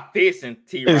not about fixing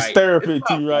T. It's Wright. therapy,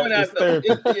 T. Right? It's therapy.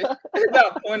 It's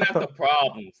about pointing out the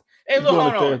problems. Hey, He's look,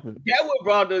 going hold to on. therapy. Gatwood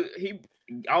brought I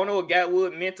don't know what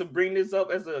Gatwood meant to bring this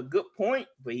up as a good point,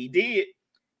 but he did.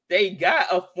 They got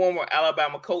a former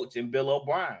Alabama coach in Bill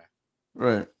O'Brien.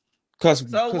 Right. Because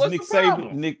what's Nick the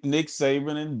problem? Saban, Nick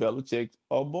Saban and Belichick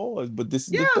are boys, but this is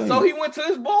the Yeah, thing. so he went to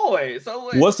his boy.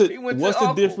 So What's he went the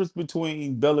to difference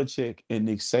between Belichick and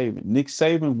Nick Saban? Nick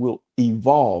Saban will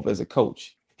evolve as a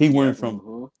coach. He went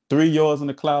from 3 yards in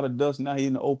the cloud of dust. Now he's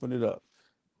gonna open it up.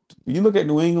 You look at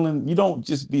New England, you don't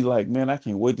just be like, man, I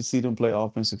can't wait to see them play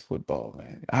offensive football,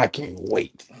 man. I can't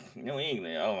wait. New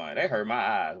England, oh my, that hurt my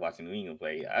eyes watching New England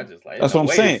play. I just like, that's what I'm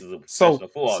saying. This is a professional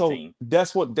football team.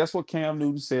 That's what Cam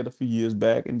Newton said a few years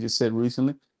back and just said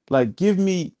recently. Like, give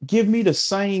me the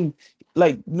same.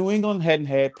 Like, New England hadn't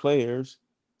had players,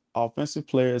 offensive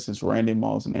players, since Randy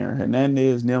Moss and Aaron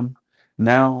Hernandez. Them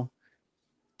now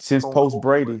since post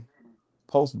Brady,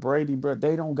 bro,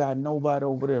 they don't got nobody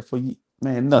over there for you,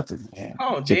 man. Nothing, man.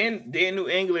 Oh, didn't New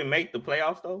England make the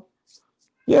playoffs though?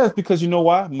 Yeah, because you know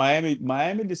why?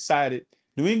 Miami decided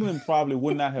New England probably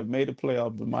would not have made the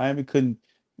playoff, but Miami couldn't,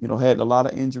 had a lot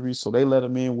of injuries, so they let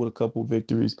them in with a couple of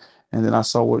victories. And then I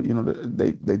saw what,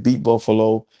 they beat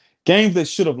Buffalo. Games they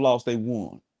should have lost, they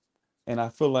won. And I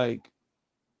feel like,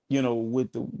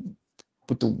 with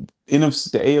the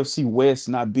NFC, the AFC West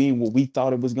not being what we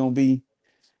thought it was gonna be,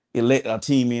 it let a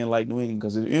team in like New England,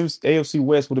 because if AFC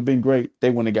West would have been great, they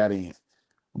wouldn't have got in.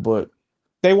 But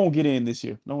they won't get in this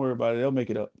year. Don't worry about it. They'll make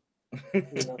it up.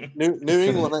 New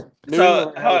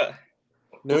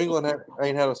England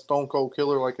ain't had a stone cold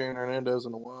killer like Aaron Hernandez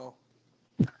in a while.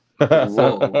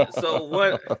 So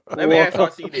what? Let me ask y'all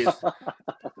this.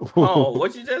 Oh,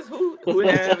 what you just who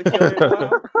had a killer in a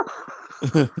while?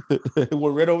 It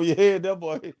went right over your head, that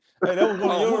boy. Hey, that was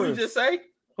one of yours. Who you just say?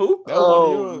 Who? That was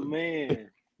one of yours. Man,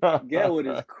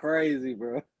 Gatwood is crazy,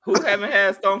 bro. Who haven't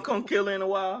had stone cold killer in a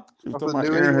while? You talking about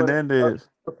Aaron Hernandez?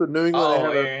 That's the New England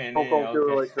had a stone cold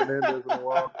killer like Hernandez in a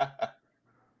while.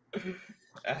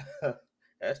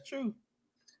 That's true.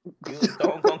 He was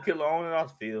stone cold killer on and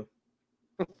off the field.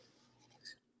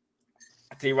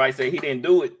 T. Wright said he didn't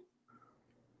do it.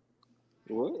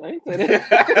 What? I ain't say that.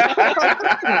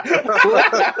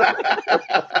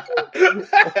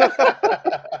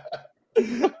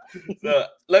 So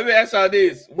let me ask y'all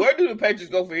this: where do the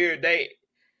Patriots go for here today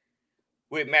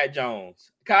with Matt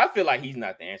Jones? Cause I feel like he's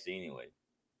not the answer anyway.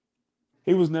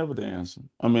 He was never the answer.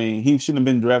 I mean, he shouldn't have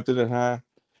been drafted that high.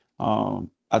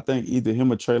 I think either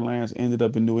him or Trey Lance ended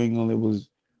up in New England. It was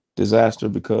disaster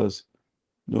because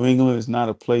New England is not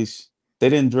a place. They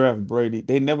didn't draft Brady.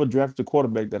 They never drafted a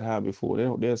quarterback that high before.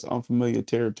 There's unfamiliar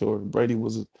territory. Brady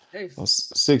was a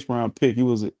 6th round pick.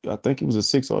 I think he was a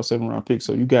 6th or 7th round pick.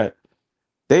 So you got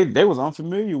they was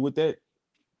unfamiliar with that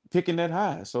picking that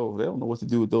high. So they don't know what to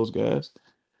do with those guys.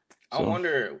 So, I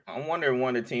wonder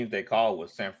one of the teams they called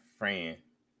was San Fran.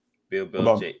 Bill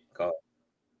Belichick called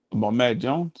about Matt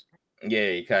Jones.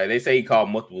 Yeah, because they say he called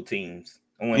multiple teams.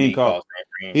 He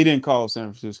didn't call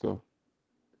San Francisco.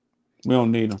 We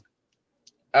don't need him.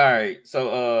 All right,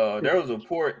 so there was a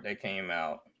report that came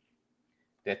out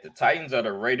that the Titans or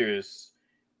the Raiders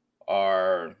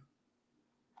are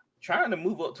trying to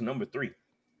move up to number 3.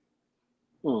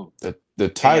 The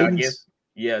Titans?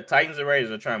 Titans and Raiders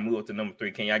are trying to move up to number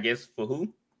 3. Can y'all guess for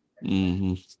who?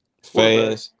 Mm-hmm.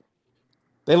 Fast.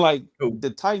 They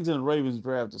the Titans and the Ravens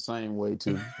draft the same way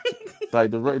too.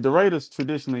 Like the Raiders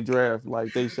traditionally draft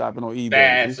like they shopping on eBay.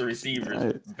 Fast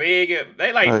receivers, big.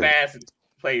 They like fast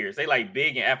players. They like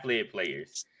big and athletic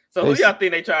players. So who y'all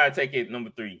think they try to take it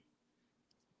number 3?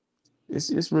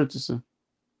 It's Richardson.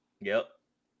 Yep.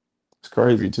 It's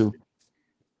crazy too.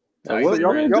 Y'all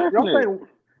think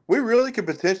we really could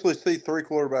potentially see 3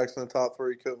 quarterbacks in the top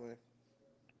 3, couldn't we?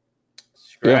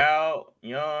 Stroud,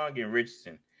 Young, and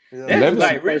Richardson. Yeah. That's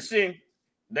like Richardson.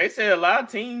 They said a lot of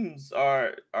teams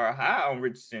are high on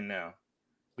Richardson now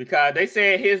because they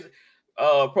said his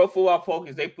Pro Football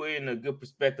Focus, they put in a good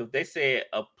perspective. They said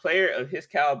a player of his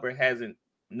caliber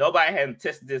nobody hasn't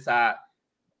tested this high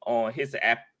on his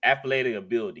athletic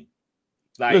ability.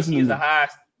 Like he's a high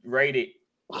rated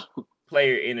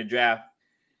player in the draft.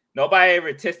 Nobody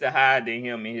ever tested higher than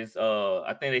him in his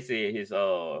I think they said his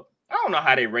I don't know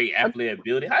how they rate athletic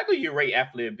ability. How do you rate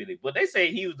athletic ability? But they say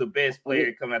he was the best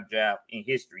player coming out of the draft in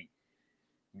history.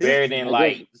 Better than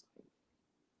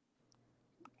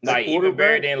even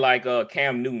better than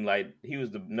Cam Newton. Like he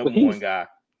was the number 1 guy.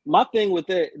 My thing with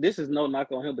that, this is no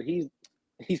knock on him, but he's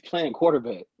playing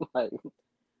quarterback. Like he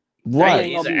Right. ain't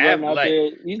He's gonna an be running out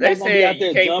athlete. there. He's They not gonna be out said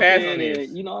you there can't pass on jumping this.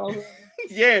 and you know what I'm saying?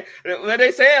 Yeah, but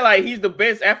they saying like he's the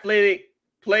best athletic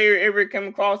player ever come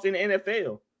across in the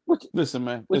NFL. Listen,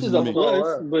 man. Which is Listen to a me.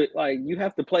 plus, but like you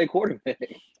have to play quarterback.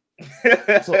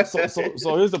 So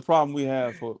here's the problem we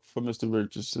have for Mr.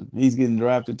 Richardson. He's getting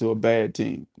drafted to a bad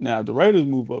team. Now, if the Raiders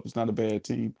move up, it's not a bad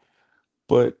team.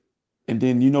 But and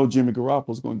then Jimmy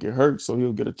Garoppolo's going to get hurt, so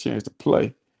he'll get a chance to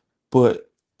play.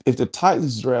 But if the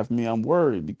Titans draft me, I'm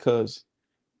worried because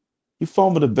he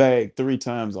fumbled the bag 3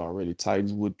 times already.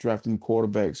 Titans with drafting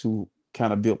quarterbacks who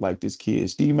kind of built like this kid.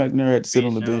 Steve McNair had to sit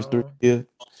on the bench 3 years.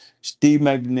 Steve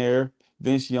McNair,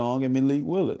 Vince Young, and Malik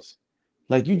Willis.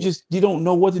 Like you don't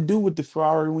know what to do with the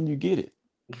Ferrari when you get it.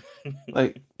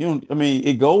 Like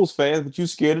it goes fast, but you're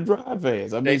scared to drive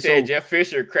fast. They said Jeff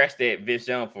Fisher crashed that Vince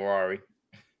Young Ferrari.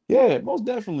 Yeah, most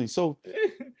definitely. So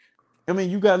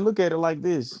you gotta look at it like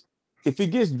this. If he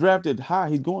gets drafted high,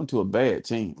 he's going to a bad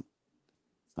team.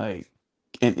 Like,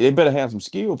 and they better have some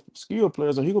skill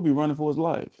players, or he gonna be running for his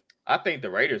life. I think the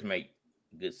Raiders make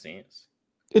good sense.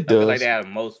 It does. I feel like they have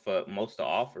most to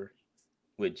offer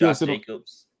with Josh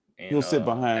Jacobs. And, he'll sit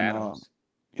behind Adams.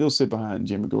 He'll sit behind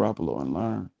Jimmy Garoppolo and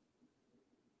learn.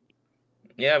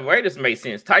 Yeah, Raiders make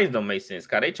sense. Titans don't make sense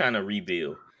because they trying to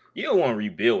rebuild. You don't want to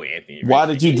rebuild Anthony. Why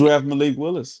did you draft Malik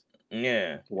Willis?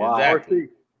 Yeah, wow. Exactly.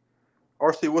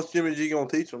 RC, what's Jimmy G gonna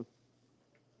teach him?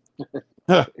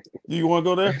 You want to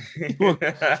go there?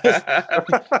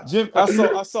 Jim,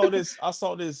 I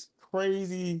saw this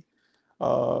crazy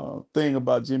thing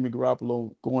about Jimmy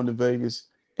Garoppolo going to Vegas,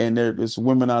 and there's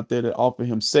women out there that offer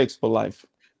him sex for life.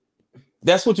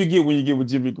 That's what you get when you get with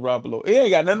Jimmy Garoppolo. It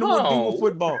ain't got nothing to do with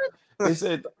football. They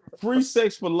said free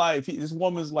sex for life. This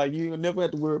woman's like, you never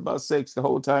have to worry about sex the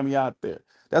whole time you're out there.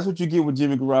 That's what you get with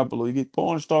Jimmy Garoppolo. You get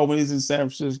porn star when he's in San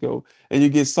Francisco, and you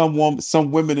get some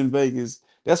women in Vegas.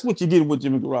 That's what you get with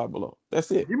Jimmy Garoppolo.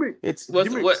 That's it. What's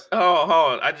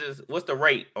the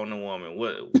rate on the woman?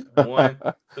 What 1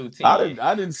 through 10?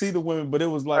 I didn't see the women, but it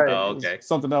was like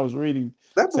something I was reading.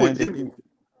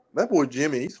 That boy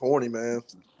Jimmy, he's horny, man.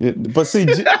 Yeah, but see,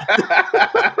 this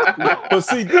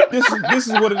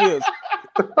is what it is.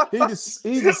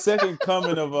 He's the second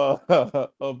coming of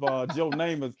Joe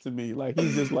Namath to me. Like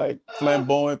he's just like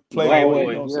flamboyant,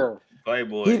 playboy.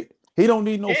 Playboy. He don't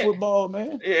need no football,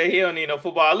 man. Yeah, he don't need no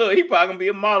football. Look, he probably gonna be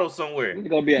a model somewhere. He's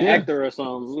gonna be an actor or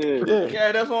something.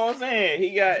 Yeah, that's what I'm saying.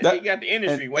 He got the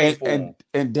industry waiting for him.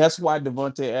 And that's why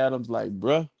Devontae Adams like,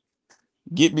 bruh,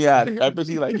 get me out of here. I bet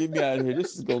he like, get me out of here.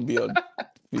 This is gonna be a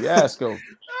fiasco.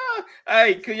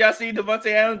 Hey, could y'all see Devontae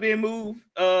Adams being moved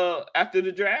after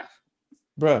the draft?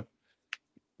 Bruh,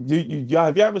 y'all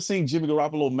have you ever seen Jimmy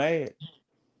Garoppolo mad?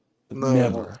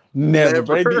 No. Never.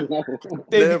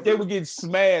 They would get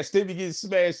smashed. They would get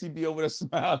smashed. He'd be over there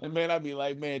smiling, man. I'd be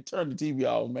like, man, turn the TV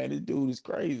off, man. This dude is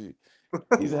crazy.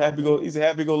 He's a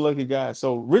happy-go-lucky guy.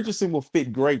 So Richardson will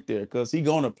fit great there because he's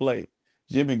gonna play.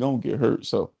 Jimmy gonna get hurt.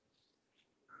 So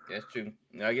that's true.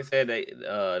 Like I said,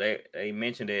 they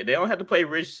mentioned that they don't have to play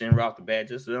Richardson right off the bat.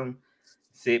 Just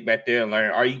sit back there and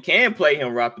learn. Or you can play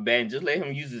him right off the bat and just let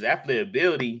him use his athletic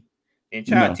ability and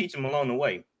try to teach him along the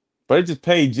way. But they just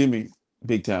paid Jimmy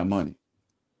big time money.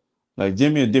 Like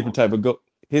Jimmy, a different type of goat.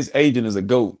 His agent is a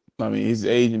goat. I mean, his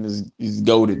agent is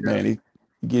goated, man.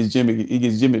 He gets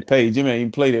Jimmy paid. Jimmy ain't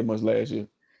even played that much last year.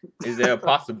 Is there a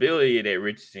possibility that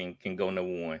Richardson can go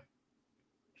number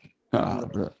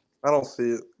 1? Bro. I don't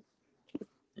see it.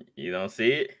 You don't see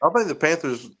it? I think the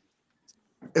Panthers,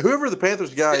 whoever the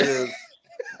Panthers guy is,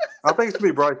 I think it's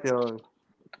gonna be Bryce Young.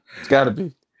 It's got to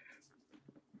be.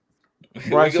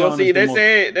 We're gonna see. They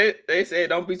said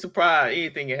don't be surprised.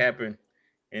 Anything can happen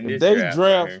in this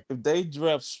draft. If they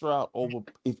draft Stroud over,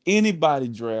 if anybody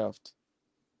draft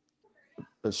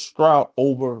a Stroud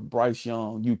over Bryce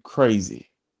Young, you crazy.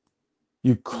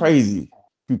 You crazy,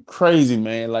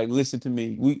 man. Like, listen to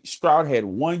me. Stroud had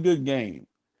one good game.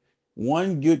 He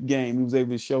was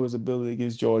able to show his ability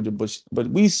against Georgia, but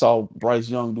we saw Bryce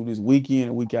Young do this week in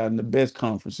and week out in the best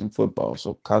conference in football,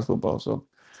 so college football. So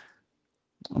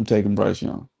I'm taking Bryce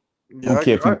Young. Yeah,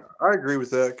 I agree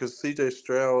with that because CJ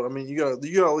Stroud. I mean, you gotta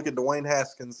look at Dwayne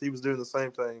Haskins. He was doing the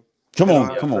same thing. Come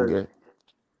on, Gary.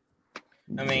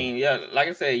 I mean, yeah, like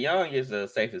I said, Young is the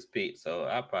safest pick, so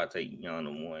I'll probably take Young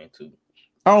number 1 and 2.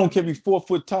 I don't care if he's 4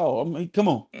 foot tall. I mean, come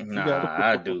on. Nah,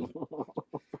 I do.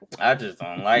 I just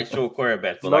don't like short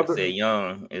quarterbacks, but like I said,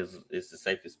 Young is the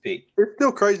safest pick. It's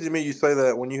still crazy to me you say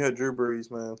that when you had Drew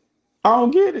Brees, man. I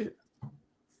don't get it.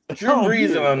 Drew Brees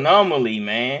is an anomaly,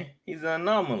 man. He's an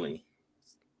anomaly.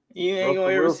 You ain't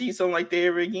gonna ever see something like that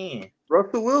ever again.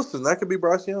 Russell Wilson. That could be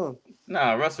Bryce Young.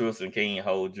 Nah, Russell Wilson can't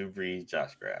hold Drew Brees,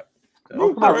 Josh Grab.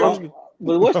 You crazy.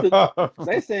 But what's the?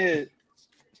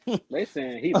 They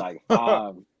saying he like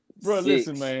 5'6". Bro,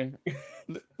 listen, man.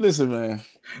 Listen, man.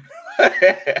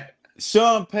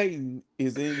 Sean Payton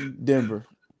is in Denver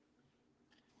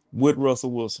with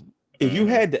Russell Wilson. If you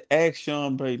had to ask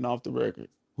Sean Payton off the record,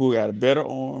 who got a better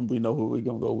arm, we know who we're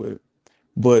gonna go with.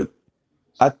 But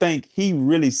I think he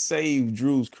really saved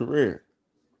Drew's career.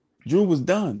 Drew was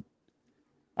done.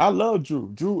 I love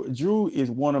Drew. Drew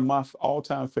is one of my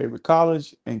all-time favorite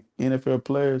college and NFL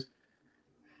players.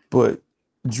 But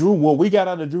Drew, what we got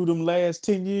out of Drew them last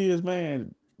 10 years,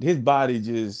 man, his body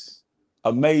just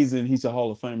amazing. He's a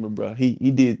Hall of Famer, bro. He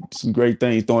did some great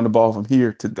things throwing the ball from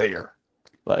here to there.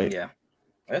 Like, yeah,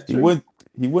 that's true.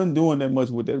 He wasn't doing that much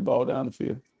with that ball down the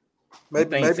field.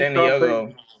 Maybe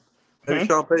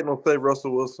Sean Payton will save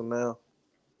Russell Wilson now.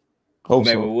 Hope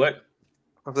maybe so. What?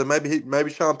 I said maybe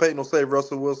Sean Payton will save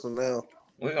Russell Wilson now.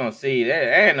 We're gonna see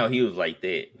that. I didn't know he was like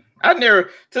that.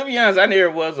 To be honest, I never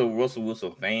was a Russell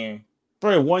Wilson fan.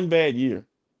 Probably one bad year.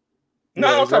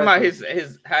 No, I'm talking about his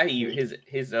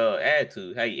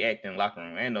attitude, how he act in the locker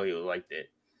room. I didn't know he was like that.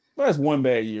 But that's one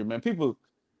bad year, man. People,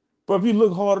 bro, if you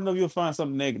look hard enough, you'll find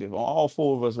something negative on all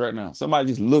four of us right now. Somebody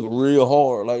just look real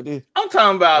hard like this. I'm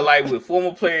talking about like with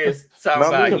former players talking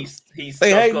about he's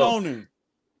they hating on him.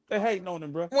 They hating on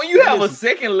him, bro. When you have a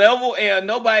second level and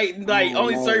nobody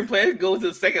only certain players go to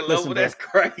the second level, that's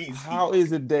crazy. How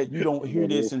is it that you don't hear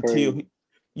this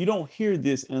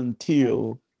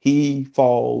until he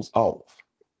falls off?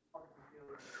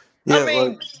 Yeah, I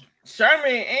mean,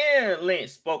 Sherman and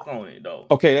Lynch spoke on it though.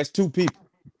 Okay, that's two people.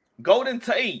 Golden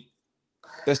Tate.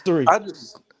 That's three. I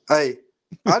just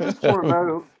want to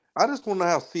know. I just want to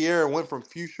know how Sierra went from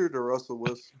Future to Russell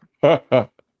Wilson.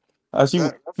 She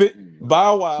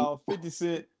Bow Wow, 50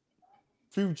 Cent,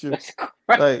 Future.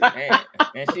 Like,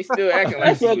 and she's still acting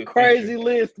like that's a crazy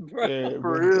list, bro. Yeah,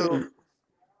 for real.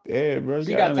 Yeah, bro.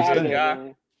 She got tired of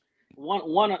that.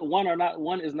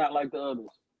 One is not like the others.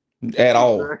 At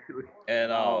all.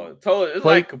 At all. It's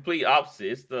like complete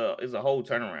opposite. It's a whole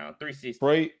turnaround.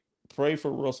 360. Pray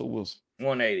for Russell Wilson.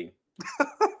 180.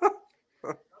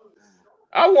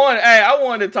 I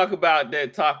wanted to talk about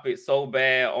that topic so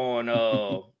bad on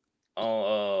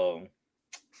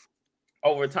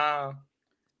overtime.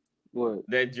 What?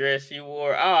 That dress she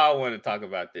wore. I want to talk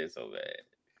about this so bad.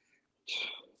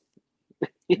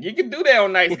 You can do that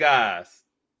on Nice Guys.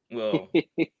 Well,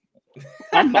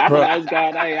 I'm not a nice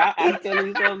guy. I'm telling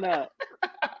you something now.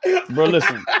 Bro,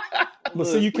 listen. But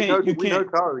see, you can't. We know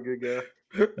Tyler's a good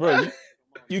guy. Bro,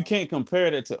 you can't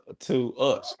compare that to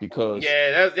us because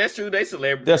that's true. They're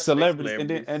celebrities. They're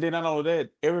celebrities. And then I know that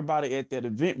everybody at that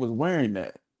event was wearing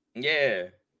that. Yeah.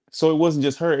 So it wasn't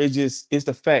just her. It's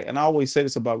the fact. And I always say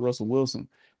this about Russell Wilson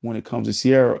when it comes to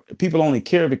Sierra. People only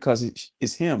care because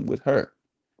it's him with her.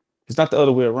 It's not the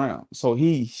other way around. So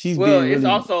she's being really...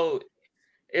 also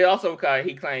because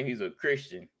he claimed he's a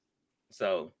Christian.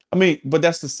 So I mean, but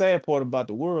that's the sad part about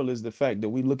the world is the fact that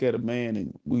we look at a man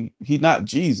and he's not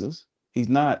Jesus. He's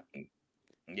not.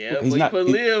 Yeah, he's not.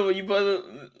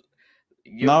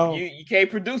 You can't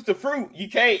produce the fruit. You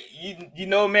can't. You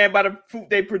know a man by the fruit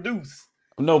they produce.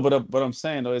 No, but I'm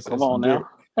saying though,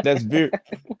 that's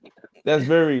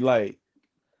very like,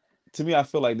 to me, I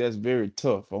feel like that's very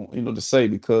tough, to say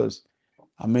because,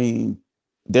 I mean,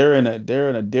 they're in a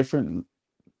different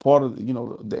part of they're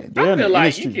in the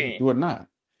industry. You're not.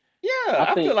 Yeah,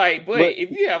 I feel like, but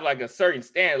if you have like a certain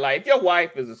standard, like if your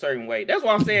wife is a certain way, that's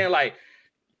what I'm saying. Like,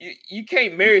 you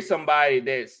can't marry somebody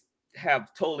that's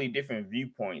have totally different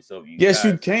viewpoints of you. Yes,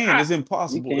 you can. It's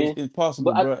impossible. It's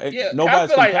impossible, bro. I feel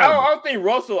like I don't think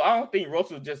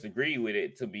Russell just agreed with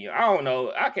it. To be, I don't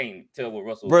know. I can't tell what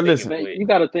Russell. Bro, listen, you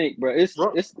got to think, bro.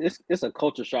 It's a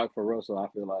culture shock for Russell. I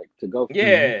feel like to go.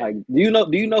 Like, do you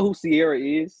know who Sierra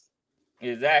is?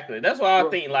 Exactly. That's why I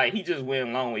think like he just went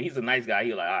along with. He's a nice guy.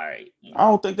 He's like, all right. I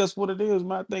don't think that's what it is,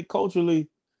 man. I think culturally,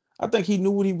 I think he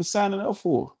knew what he was signing up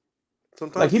for.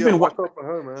 Sometimes like he been watching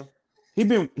her, man. He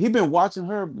been watching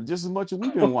her just as much as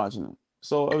we've been watching him.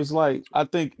 So it was like, I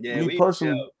think me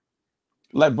personally,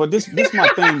 like, but this my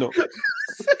thing though.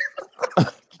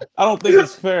 I don't think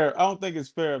it's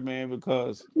fair. Man,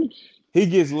 because he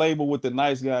gets labeled with the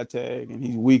nice guy tag and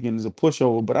he's weak and is a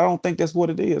pushover. But I don't think that's what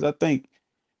it is. I think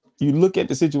you look at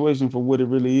the situation for what it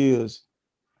really is.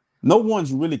 No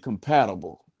one's really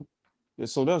compatible.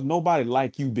 So there's nobody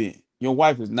like you, Ben. Your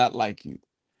wife is not like you.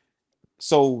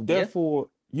 So therefore,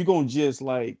 you're gonna just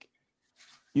like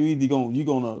you're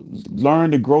gonna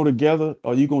learn to grow together,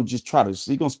 or you're gonna just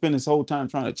you're gonna spend this whole time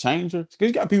trying to change her. Because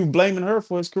you got people blaming her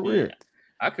for his career.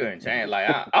 I couldn't change. Like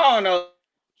I don't know.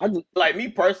 Like me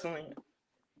personally,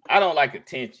 I don't like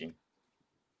attention.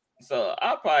 So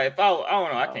I probably if I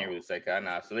don't know, I can't really say 'cause I'm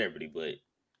not a celebrity, but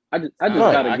I just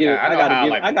gotta give it.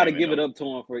 I gotta give it up. up to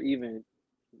him for even.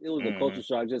 It was a culture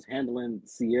shock just handling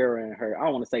Sierra and her. I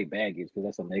don't want to say baggage because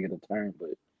that's a negative term, but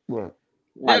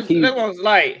like that was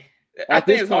like at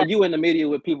this point you in the media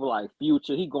with people like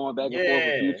Future. He going back and forth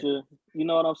with Future. You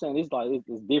know what I'm saying? It's like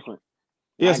it's different.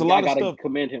 Yeah, it's a lot of stuff.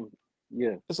 Commend him.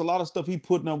 Yeah, it's a lot of stuff he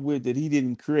putting up with that he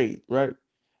didn't create, right?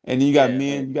 And then you got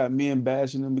men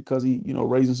bashing him because he,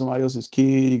 raising somebody else's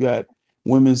kid. You got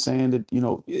women saying that,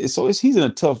 he's in a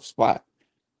tough spot.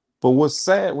 But what's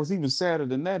even sadder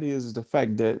than that is the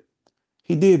fact that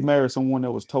he did marry someone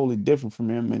that was totally different from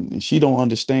him, and she don't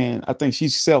understand. I think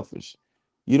she's selfish.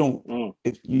 You don't.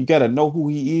 You got to know who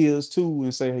he is too,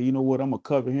 and say, hey, you know what? I'm gonna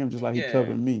cover him just like he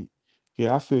covered me.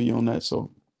 Yeah, I feel you on that.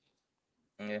 So.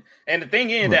 Yeah, and the thing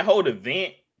is, that whole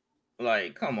event,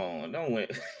 like, come on, don't win.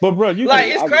 But bro, you like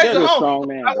it's crazy. I know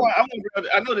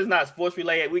this is not sports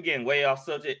related. We're getting way off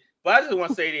subject, but I just want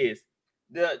to say this: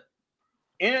 the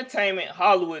entertainment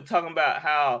Hollywood talking about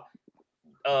how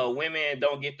women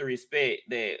don't get the respect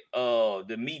that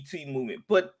the Me Too movement,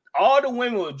 but all the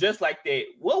women were just like that.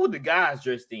 What were the guys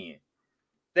dressed in?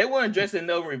 They weren't dressed in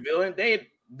no revealing.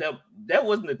 That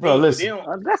wasn't the thing for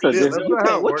them. That's a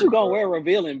different. What you gonna wear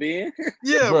revealing, Ben?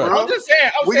 Yeah, bro. I'm just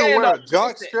saying. We gonna wear a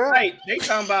jock strap. Like, they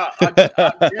talking about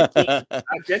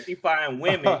objectifying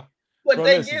women, but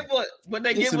they give us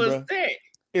that.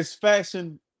 It's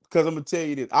fashion because I'm gonna tell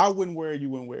you this. I wouldn't wear it. You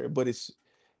wouldn't wear it, but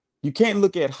you can't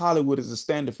look at Hollywood as a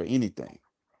standard for anything.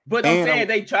 But I'm saying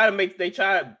they try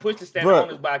to push the standard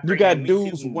on us by you got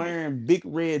dudes wearing big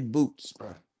red boots,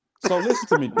 bro. So listen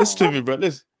to me, bro. Listen to me, bro.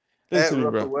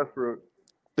 Westbrook.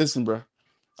 Listen, bro.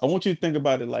 I want you to think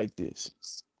about it like this.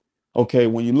 Okay,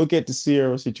 when you look at the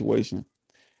Sierra situation,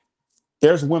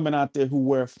 there's women out there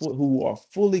who are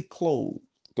fully clothed,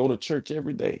 go to church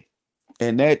every day,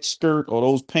 and that skirt or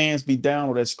those pants be down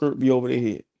or that skirt be over their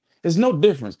head. There's no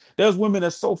difference. There's women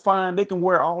that's so fine they can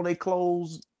wear all their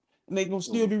clothes and they gonna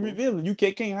still be revealing. You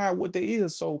can't hide what they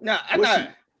is. So I'm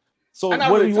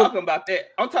not really talking about that.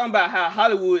 I'm talking about how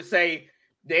Hollywood say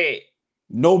that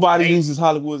nobody uses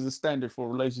Hollywood as a standard for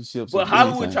relationships. But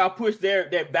Hollywood try to push their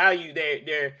value,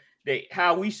 their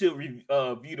how we should view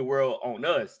the world on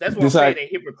us. That's what I'm saying. They're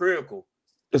hypocritical.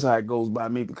 That's how it goes by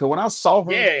me. Because when I saw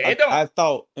her, I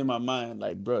thought in my mind,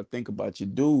 like, bro, think about your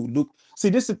dude. Look, see,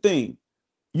 this is the thing.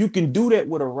 You can do that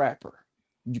with a rapper.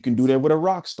 You can do that with a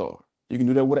rock star. You can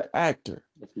do that with an actor.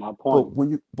 That's my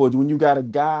point. But when you got a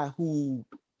guy who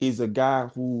is I'm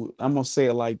gonna say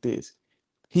it like this.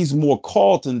 He's more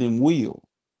Carlton than Will.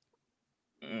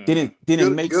 Then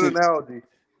it makes good analogy.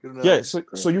 Yeah,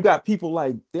 so you got people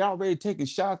like they already taking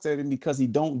shots at him because he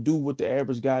don't do what the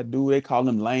average guy do. They call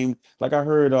him lame. Like I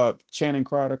heard Channing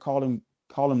Crowder call him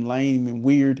lame and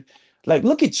weird. Like,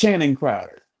 look at Channing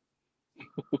Crowder.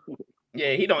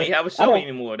 Yeah, he don't have a show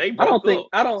anymore. I don't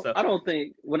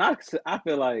think when I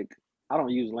feel like I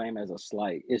don't use lame as a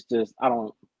slight. It's just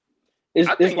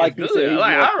it's like you said.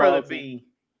 Like, I'd rather be.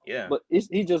 Yeah, but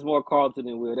he's just more Carlton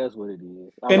than Will. That's what it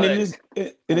is.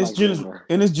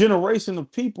 In this generation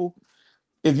of people,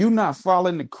 if you're not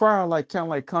following the crowd, like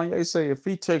Kanye say, if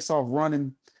he takes off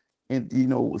running, and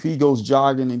if he goes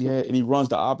jogging and he runs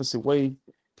the opposite way,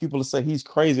 people will say he's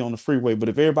crazy on the freeway. But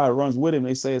if everybody runs with him,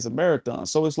 they say it's a marathon.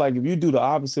 So it's like if you do the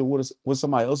opposite of what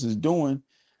somebody else is doing,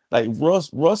 like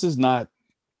Russ is not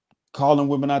calling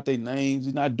women out their names.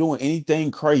 He's not doing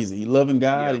anything crazy. He's loving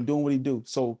God and doing what he do.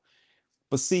 So.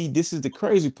 But see, this is the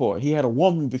crazy part. He had a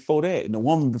woman before that and a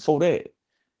woman before that.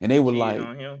 And they were like,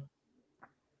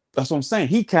 that's what I'm saying.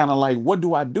 He kind of like, what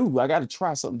do? I got to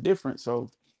try something different. So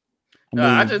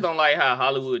I just don't like how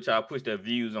Hollywood try to push their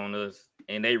views on us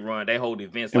and they hold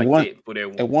events like that for their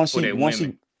women.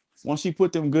 Once she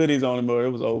put them goodies on him, it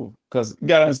was over. Because you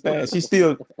gotta understand, she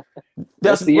still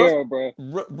that's Sierra, bro.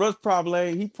 Russ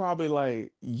probably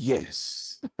like,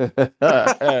 yes.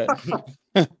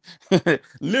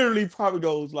 Literally probably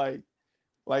goes like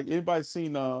anybody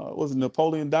seen was it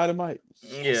Napoleon Dynamite?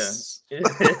 Yeah. So,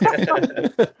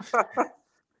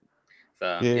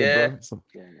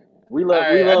 we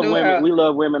love women. We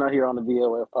love women out here on the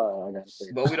VOF pod. I gotta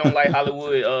say, but we don't like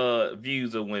Hollywood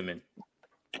views of women.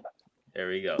 There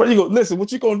we go. But you go, listen,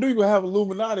 what you gonna do? You gonna have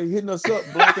Illuminati hitting us up,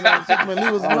 blocking out man.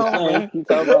 Leave us alone, man.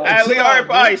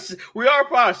 We are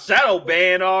probably shadow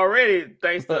banned already,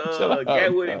 thanks to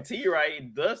Gatwood and T-Right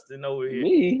and Dustin over here.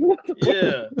 Me?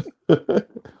 Yeah.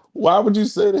 Why would you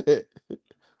say that?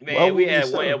 Man, we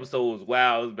had one episode was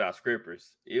wild. It was about scrippers.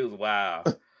 It was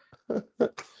wild.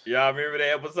 Y'all remember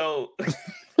that episode?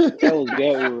 That was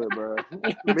Gatwood, bro.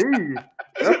 Me?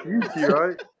 That's you, T,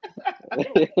 right?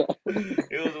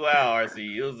 It was wild,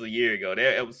 RC. It was a year ago.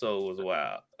 That episode was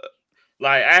wild.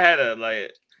 Like I had a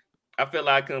like. I feel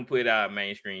like I couldn't put it out in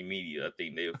mainstream media. I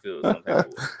think they would feel some type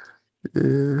of way.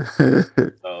 Yeah.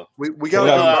 So, We got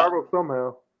to go viral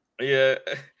somehow. Yeah,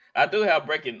 I do have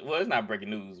breaking. Well, it's not breaking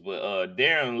news, but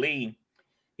Darren Lee,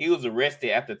 he was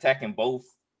arrested after attacking both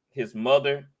his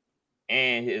mother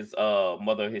and his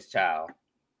mother of his child.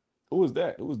 Who was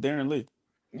that? It was Darren Lee.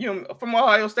 You know, from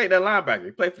Ohio State, that linebacker.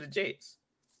 He played for the Jets.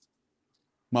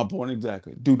 My point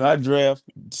exactly. Do not draft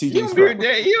CJ You Stroud.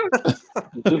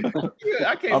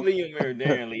 I can't believe you remember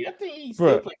Darren Lee. I think he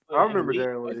still plays for I remember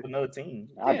Darren Lee. for another team.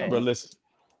 Yeah. Bro, listen.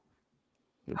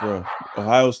 Yeah, bro,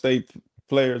 Ohio State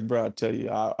players, bro, I tell you,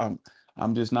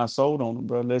 I'm just not sold on him,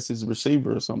 bro, unless it's a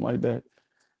receiver or something like that.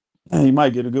 He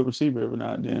might get a good receiver every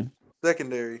now and then.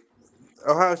 Secondary.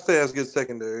 Ohio State has good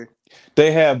secondary.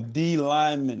 They have D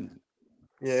linemen.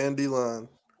 Yeah, and D-line.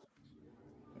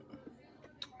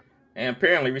 And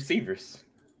apparently receivers.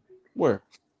 Where?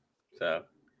 So,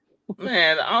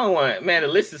 man, the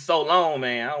list is so long,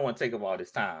 man. I don't want to take up all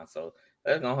this time. So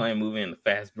let's go ahead and move into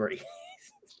fast break.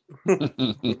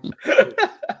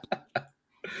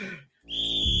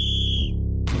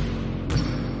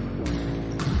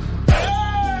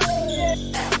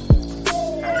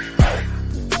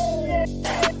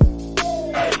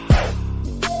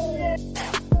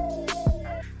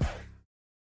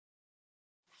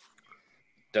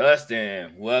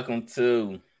 Dustin, welcome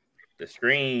to the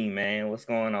screen, man. What's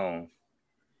going on?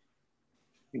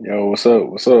 Yo, what's up?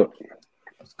 What's up?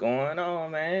 What's going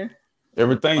on, man?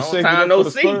 Everything's Long shaping time up no for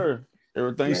the see. Spurs.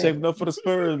 Everything's shaping up for the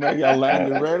Spurs, man. Y'all lined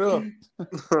it right up.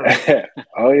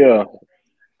 Oh yeah.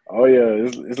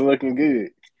 It's looking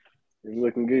good. It's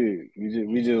looking good.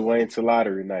 We just waiting till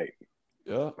lottery night.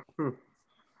 Yeah.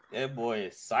 That boy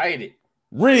excited.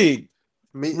 Rigged.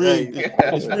 Hey,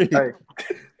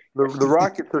 the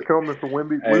Rockets are coming for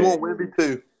Wemby. Hey. We want Wemby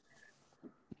too.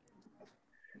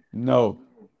 No.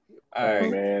 All right,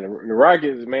 man. The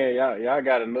Rockets, man, y'all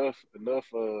got enough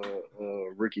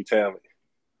rookie talent.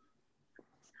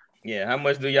 Yeah, how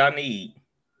much do y'all need?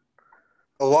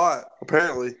 A lot,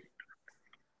 apparently.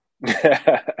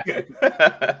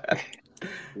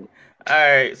 All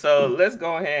right, so let's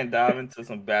go ahead and dive into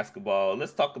some basketball.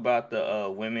 Let's talk about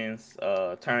the women's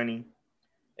tourney.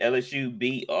 LSU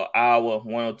beat Iowa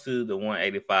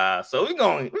 102-185. So we're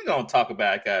gonna talk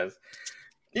about it because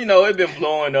it's been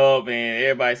blowing up and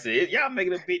everybody said y'all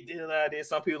making a big deal out of this.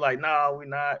 Some people like, no, we're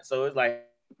not. So it's like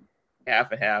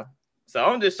half and half. So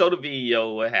I'm just show the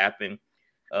video what happened.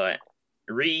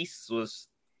 Reese was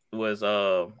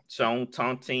shown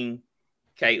taunting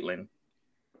Caitlin.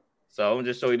 So I'm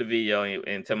just show you the video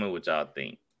and tell me what y'all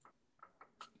think.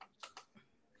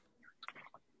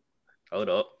 Hold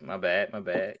up, my bad.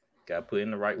 Got to put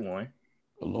in the right one.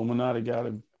 Illuminati got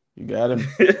him. You got him.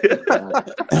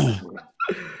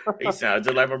 He sounds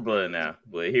just like my brother now.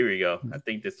 But here we go. I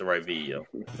think this is the right video.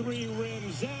 3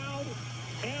 rims out.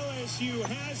 LSU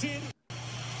has it.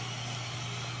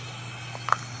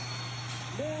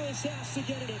 Morris has to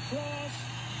get it across.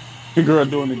 The girl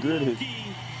doing the grid hit.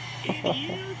 In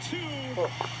year 2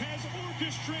 has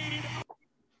orchestrated.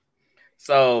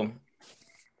 So,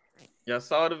 y'all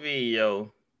saw the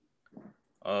video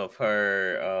of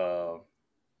her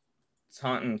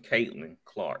taunting Caitlin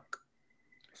Clark.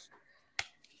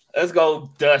 Let's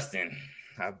go, Dustin,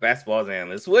 our basketball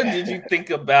analyst. What did you think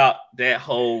about that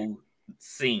whole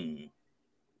scene?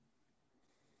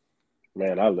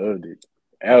 Man, I loved it.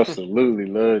 Absolutely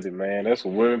loved it, man. That's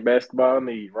what women basketball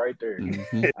need right there.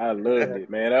 Mm-hmm. I loved it,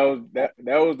 man. That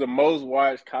was the most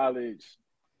watched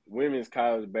women's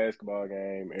college basketball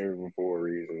game ever for a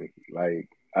reason. Like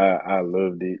I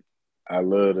loved it. I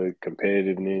love the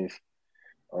competitiveness.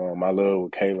 I love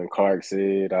what Caitlin Clark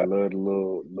said. I love the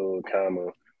little kind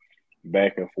of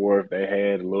back and forth they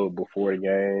had a little before the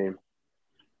game.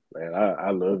 Man, I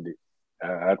loved it.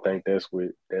 I think that's what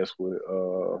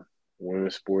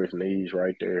women's sports needs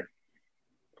right there.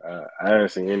 I didn't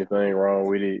see anything wrong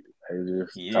with it.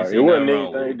 It wasn't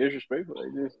anything disrespectful.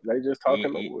 They just talking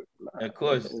over it. Of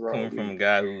course, coming from a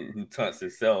guy who taunts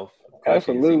himself.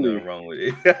 Absolutely. Nothing wrong with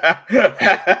it.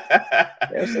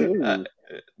 Absolutely.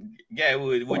 Yeah,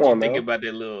 what you think about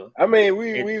that little? I mean,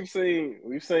 we've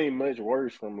seen much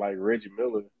worse from like Reggie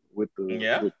Miller with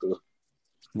the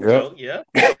Yeah.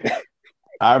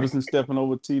 Iverson stepping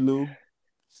over T. Lou.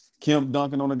 Kemp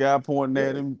dunking on the guy pointing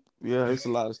at him. Yeah, it's a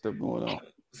lot of stuff going on.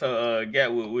 So,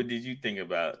 Gatwood, what did you think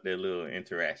about that little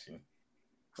interaction?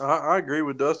 I agree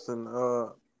with Dustin.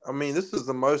 I mean, this is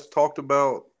the most talked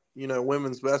about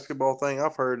women's basketball thing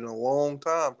I've heard in a long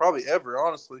time, probably ever.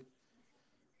 Honestly,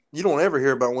 you don't ever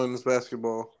hear about women's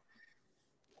basketball.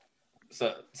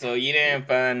 So you didn't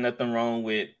find nothing wrong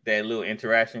with that little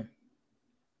interaction?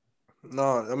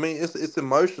 No, I mean it's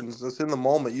emotions. It's in the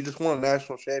moment. You just won a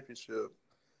national championship.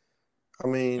 I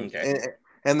mean, Okay.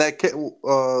 and that girl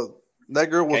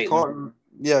was Caitlin. taunting.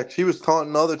 Yeah, she was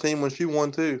taunting the other team when she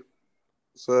won too.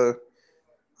 So,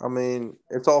 I mean,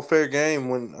 it's all fair game.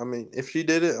 If she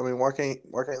did it, why can't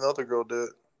the other girl do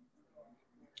it?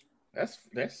 That's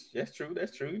true.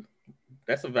 That's true.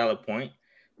 That's a valid point.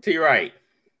 T. Right.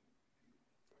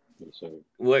 Yes, sir.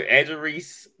 What Andrew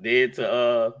Reese did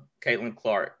to Caitlin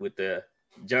Clark with the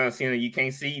John Cena, you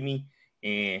can't see me,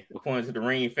 and pointing to the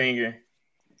ring finger.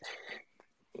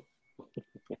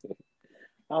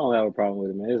 I don't have a problem with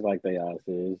it, man. It's like they all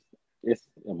said. It's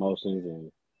emotions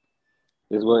and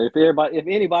it's what if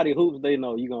anybody hoops, they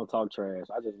know you're gonna talk trash.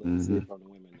 I just love to see it from the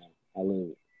women now. I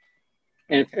love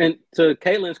it. And to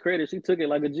Caitlin's credit, she took it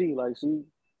like a G. Like she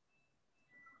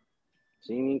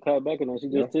didn't even cut back on her. She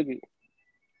just took it.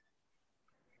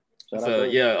 So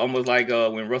yeah, almost like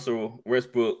when Russell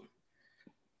Westbrook.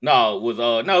 No,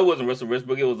 it wasn't Russell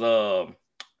Westbrook. It was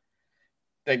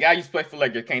that guy used to play for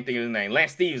Lakers. Can't think of his name.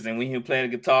 Lance Stevenson when he was playing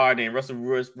the guitar. Then Russell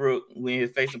Westbrook when his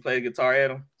face and played the guitar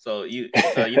at him. So you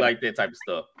like that type of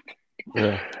stuff.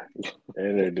 Yeah,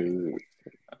 that dude.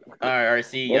 All right.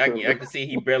 See, I can see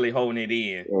he barely holding it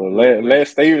in. Well, Lance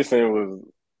Stevenson was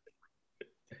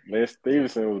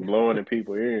blowing in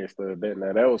people's ears and stuff.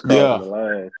 That was crossing the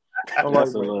line.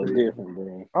 That's a little different,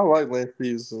 bro. I like Lance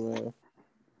Stevenson, man.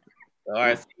 All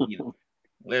right,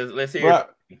 let's hear.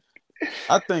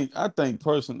 I think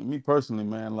personally,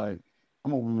 man, like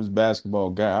I'm a women's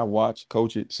basketball guy. I watch,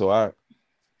 coach it, so I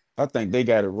think they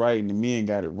got it right and the men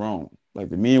got it wrong. Like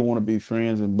the men want to be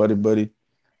friends and buddy,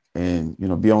 and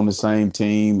be on the same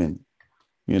team and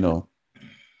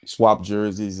swap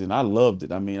jerseys. And I loved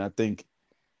it. I mean, I think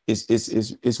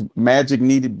it's Magic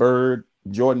needed Bird,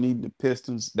 Jordan needed the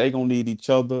Pistons. They gonna need each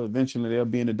other. Eventually, they'll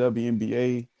be in the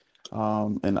WNBA.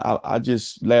 And I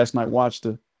just last night watched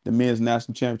the men's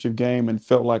national championship game and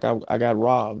felt like I got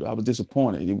robbed. I was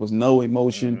disappointed. It was no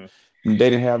emotion. They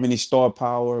didn't have any star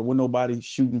power. With nobody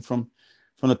shooting from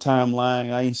the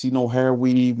timeline. I ain't see no hair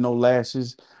weave, no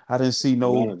lashes. I didn't see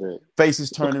no faces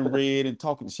turning red and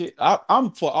talking shit.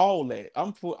 I'm for all that.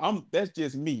 That's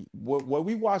just me. What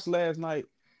we watched last night,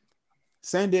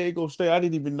 San Diego State, I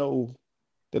didn't even know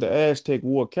that the Aztec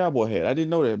wore a cowboy hat. I didn't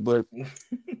know that, but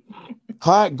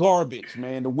hot garbage,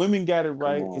 man. The women got it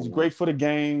right. It's great for the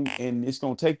game, and it's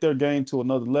going to take their game to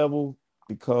another level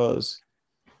because,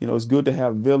 it's good to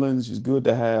have villains. It's good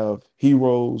to have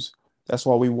heroes. That's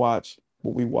why we watch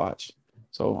what we watch.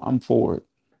 So I'm for it.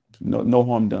 No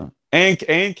harm done. And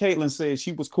Caitlin said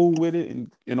she was cool with it,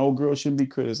 and old girl shouldn't be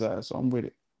criticized. So I'm with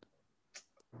it.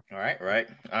 All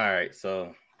right.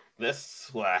 So that's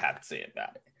what I have to say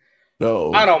about it.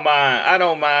 No. I don't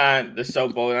mind the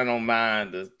showboat. I don't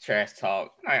mind the trash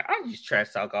talk. I use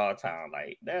trash talk all the time.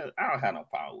 Like that, I don't have no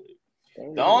problem with it.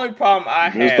 The only problem I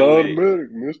had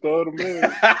Mr.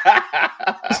 Automatic.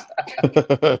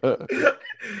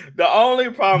 The only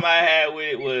problem I had with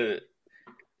it was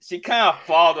she kind of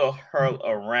followed her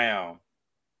around.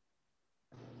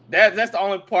 That's the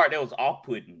only part that was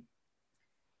off-putting.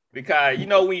 Because when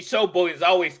you showboat, it's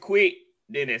always quick.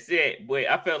 Then that's it. But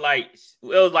I felt like it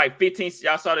was like 15.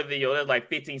 Y'all saw the video. It was like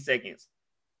 15 seconds.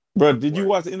 Bro, did you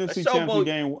watch the NFC Championship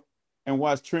game and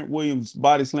watch Trent Williams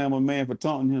body slam a man for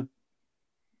taunting him?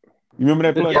 You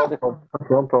remember that play?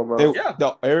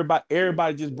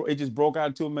 Everybody just broke out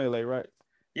into a melee, right?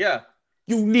 Yeah.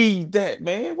 You need that,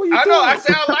 man. What you I doing? know. I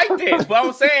sound like that, but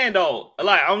I'm saying though,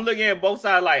 like I'm looking at both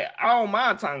sides. Like I don't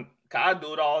mind time. Cause I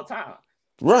do it all the time.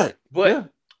 Right. But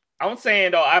I'm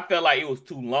saying though, I felt like it was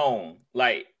too long.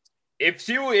 Like if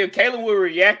Caitlin would have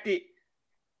reacted,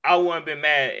 I wouldn't have been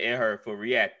mad at her for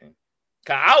reacting.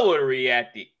 Cause I would have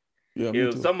reacted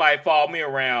if somebody followed me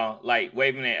around, like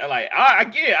waving at, like I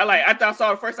get it. After I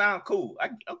saw the first time, cool.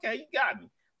 Okay, you got me.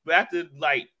 But after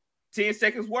like 10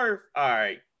 seconds worth, all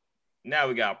right, now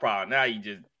we got a problem. Now you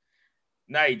just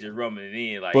rubbing it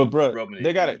in, like. But bro,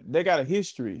 they got a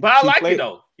history. But I like it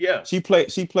though. Yeah, she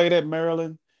played at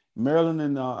Maryland. Maryland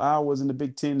and Iowa was in the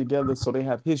Big Ten together, so they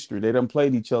have history. They done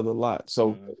played each other a lot.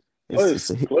 So plus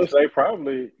they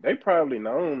probably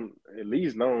known of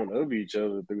each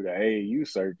other through the AAU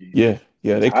circuit. Yeah,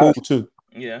 they cool too.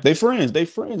 Yeah, they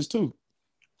friends too.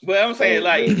 But I'm saying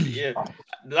like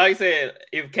I said,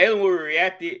 if Caitlin would have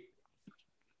reacted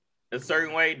a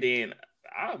certain way, then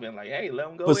I'd have been like, hey, let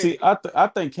him go. But see, I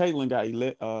think Caitlin got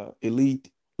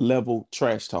elite level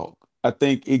trash talk. I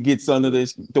think it gets under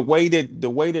this the way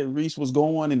that Reese was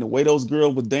going and the way those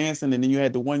girls were dancing, and then you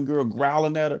had the one girl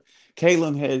growling at her.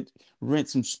 Caitlin had rent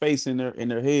some space in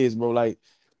their heads, bro. Like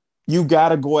you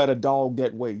gotta go at a dog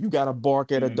that way. You gotta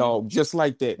bark at a dog just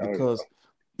like that because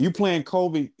you playing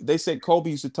Kobe. They said Kobe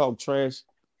used to talk trash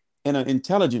in an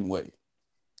intelligent way.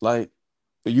 Like,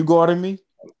 are you guarding me?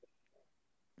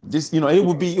 Just it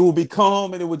would be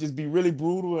calm and it would just be really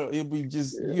brutal. It would be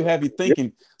just you have you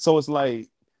thinking. So it's like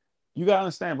you gotta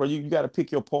understand, bro. You gotta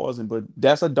pick your poison, but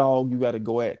that's a dog you gotta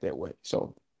go at that way.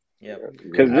 So Yeah,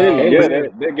 because then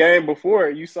that game before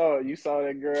you saw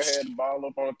that girl had the ball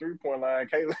up on 3-point line.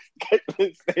 Caitlin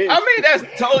said, I mean that's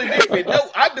totally different. No,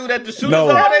 I do that to shooters all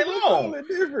day long.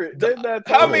 Totally different. That's not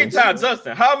How totally many times,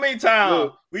 Dustin? How many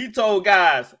times we told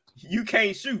guys you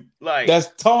can't shoot? Like that's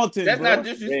taunting. That's bro. not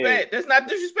disrespect. Man. That's not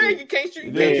disrespect. You can't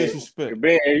shoot. That's disrespect.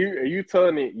 Man, you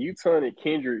taunted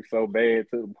Kendrick so bad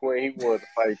to the point he wanted to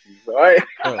fight you. So I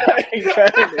ain't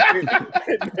trying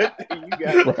to you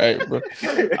got right, bro.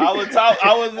 I was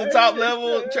the top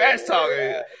level trash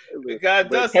talker. God,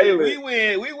 Dustin,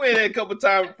 Caitlin, we win a couple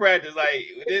times in practice. Like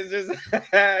this is.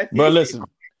 Bro, listen.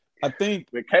 I think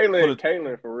but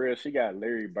Caitlin for real, she got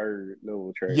Larry Bird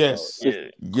level trash. Yes.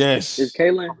 Yes. Is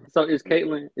Caitlin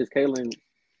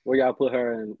where y'all put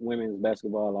her in women's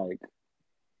basketball? Like,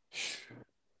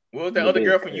 what was that other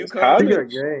girl from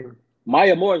UConn?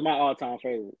 Maya Moore is my all-time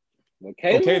favorite. But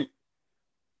Caitlin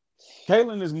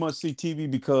is must-see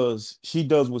TV because she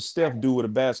does what Steph do with a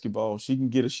basketball. She can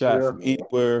get a shot from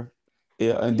anywhere.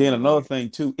 Yeah, and then another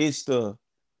thing too, it's the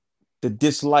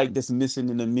dislike that's missing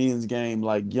in the men's game.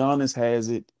 Like Giannis has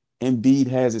it, Embiid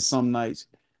has it some nights,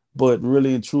 but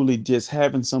really and truly just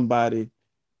having somebody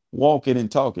walking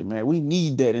and talking, man. We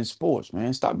need that in sports,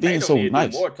 man. Stop being so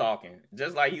nice. Do more talking.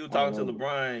 Just like you were talking to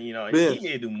LeBron, he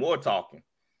need to do more talking.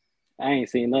 I ain't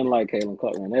seen nothing like Caitlin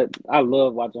Clark. I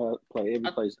love watching her play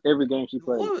every game she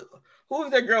plays. Who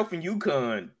is that girl from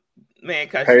UConn? Man,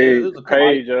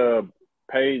 Paige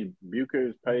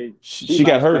Bucher's Paige. She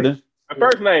got hurt. Then. Her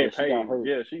first name Paige.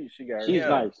 Yeah, she got hurt. She's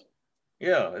nice.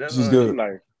 Yeah, she's good. She's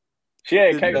nice. She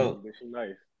ain't capable, but she's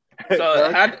nice.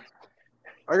 So I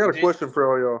got a question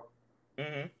for all y'all.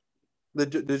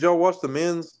 Mm-hmm. Did y'all watch the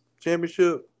men's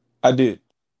championship? I did.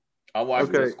 I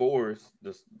watched the scores.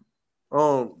 Did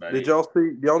y'all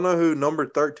see? Y'all know who number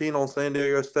 13 on San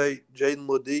Diego State, Jaden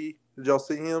Ledee? Did y'all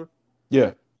see him?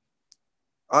 Yeah,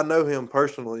 I know him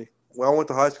personally. Well, I went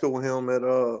to high school with him at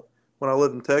when I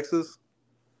lived in Texas.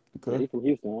 Okay, he's from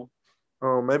Houston.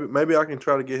 Maybe I can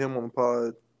try to get him on the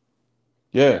pod.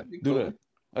 Yeah, do that.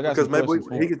 I got because maybe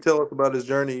he can tell us about his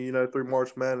journey, through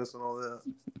March Madness and all that.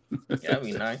 Yeah, that'd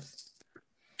be nice.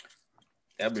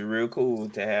 That'd be real cool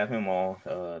to have him on.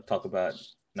 Talk about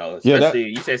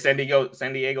you said San Diego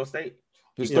State.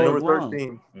 Number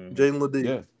 13, Jaden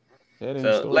Ledee.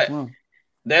 Yeah,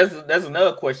 there's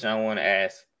another question I want to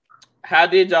ask. How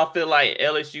did y'all feel like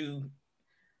LSU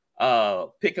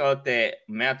pick up that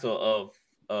mantle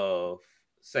of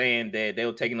saying that they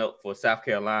were taking up for South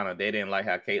Carolina? They didn't like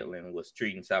how Caitlin was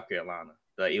treating South Carolina.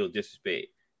 Like it was disrespect.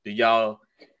 Do y'all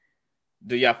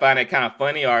find that kind of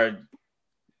funny or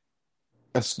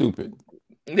that's stupid?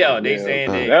 No, they saying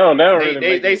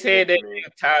that they said they were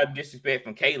tired of disrespect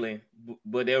from Caitlin,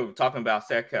 but they were talking about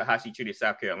how she treated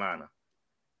South Carolina.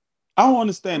 I don't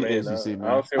understand the SEC, man.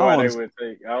 I don't see why they would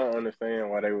take. I don't understand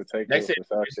why they would take. They said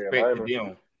South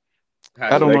Carolina.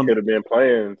 I don't they could have been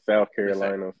playing South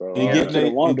Carolina. So South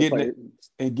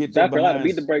Carolina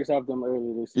beat the brakes off them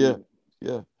earlier this season.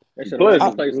 Yeah.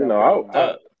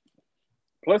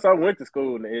 Plus, I went to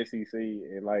school in the SEC,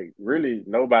 and really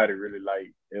nobody really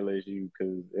liked LSU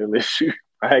because LSU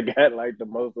I got the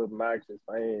most obnoxious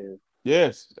fans.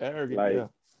 Yes,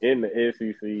 arrogant. In the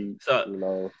SEC,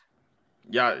 so,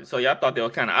 y'all thought they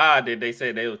were kind of odd that they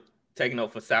said they were taking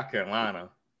up for South Carolina.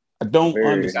 I don't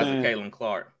understand Caitlin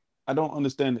Clark. I don't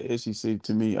understand the SEC.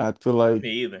 To me, I feel like me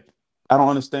either. I don't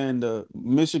understand the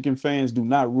Michigan fans do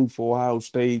not root for Ohio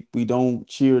State. We don't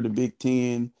cheer the Big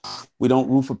Ten. We don't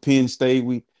root for Penn State.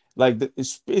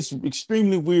 It's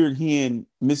extremely weird hearing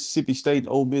Mississippi State and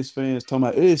Ole Miss fans talking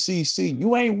about SEC.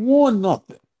 You ain't won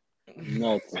nothing.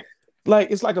 Nothing.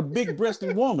 It's like a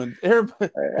big-breasted woman.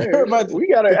 Everybody, we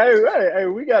got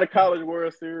a College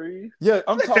World Series. Yeah,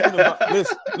 I'm talking about.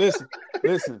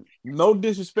 Listen. No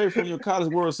disrespect from your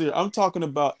College World Series. I'm talking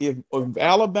about if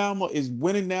Alabama is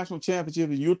winning national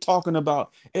championship, and you're talking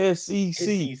about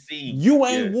SEC. You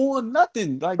ain't won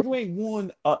nothing. You ain't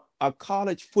won a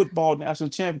college football national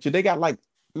championship. They got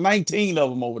 19 of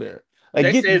them over there.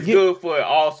 They say it's good for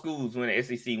all schools when the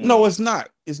SEC wins. No, it's not.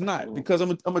 It's not because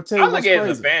I'm gonna tell you. I look at it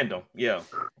as a fandom. Yeah.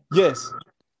 Yes.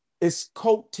 it's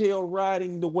coattail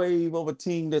riding the wave of a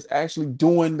team that's actually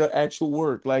doing the actual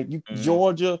work. Like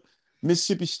Georgia,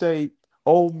 Mississippi State,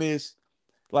 Ole Miss.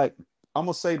 Like I'm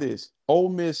gonna say this: Ole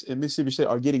Miss and Mississippi State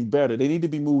are getting better. They need to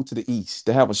be moved to the East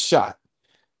to have a shot.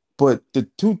 But the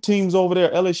two teams over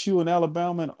there, LSU and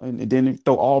Alabama, and then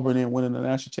throw Auburn in winning the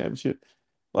national championship,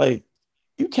 like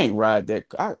you can't ride that.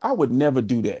 I would never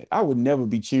do that. I would never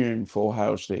be cheering for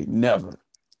Ohio State. Never.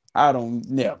 I don't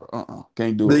never.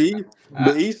 Can't do it.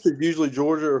 The East is usually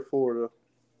Georgia or Florida.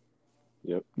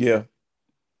 Yep. Yeah.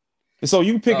 And so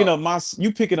you picking up my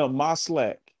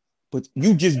slack, but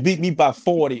you just beat me by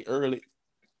 40 early.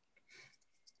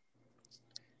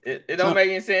 It don't make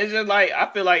any sense. It's just like I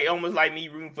feel like almost like me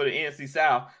rooting for the NFC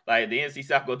South. Like the NFC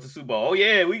South go to Super Bowl. Oh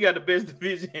yeah, we got the best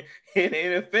division in the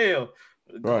NFL.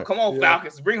 Right. Come on,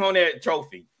 Falcons, bring home that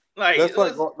trophy. Like that's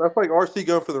like RC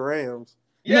going for the Rams.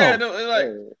 Yeah, No.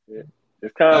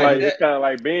 It's kind of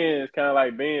like Ben. It's kind of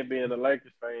like Ben being a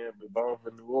Lakers fan, but born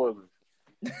from New Orleans.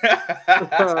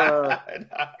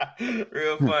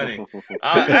 Real funny.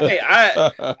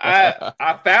 I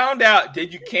found out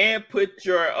that you can put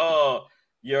your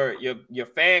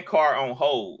fan card on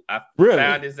hold. I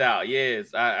found this out.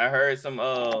 Yes, I heard some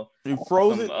you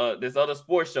froze it. This other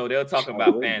sports show they'll talk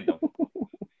about fandom.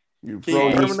 You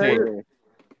terminate it?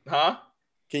 Huh?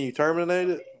 Can you terminate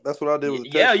it? That's what I did with the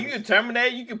Texans. You can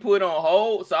terminate. You can put it on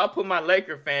hold. So I put my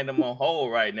Laker fandom on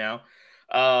hold right now.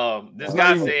 This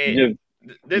guy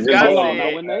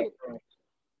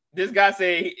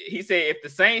said he said if the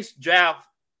Saints draft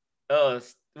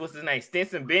what's his name,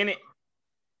 Stetson Bennett,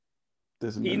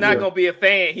 he's not gonna be a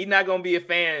fan. He's not gonna be a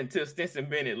fan until Stetson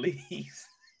Bennett leaves.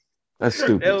 That's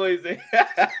stupid. That's what he said.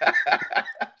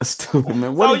 That's stupid,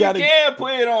 man. So you can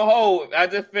put it on hold. I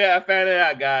found it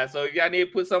out, guys. So y'all need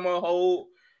to put some on hold.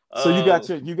 So you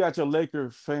got your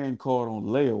Laker fan card on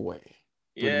layaway.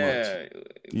 Yeah, much.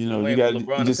 You know, you got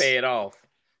LeBron to pay it off.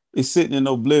 It's sitting in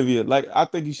oblivion. Like I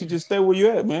think you should just stay where you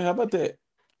at, man. How about that?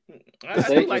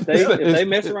 If they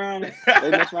mess around,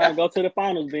 and go to the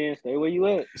finals, Ben. Stay where you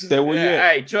at. Stay where you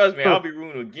at. Hey, trust me, I'll be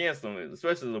rooting against them,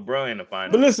 especially LeBron in the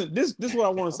finals. But listen, this is what I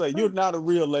want to say. You're not a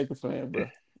real Laker fan, bro.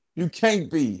 You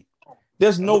can't be.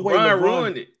 There's no way LeBron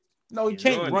ruined it. No, he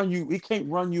can't run you. He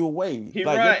can't run you away.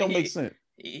 That don't make sense.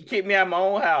 He kicked me out of my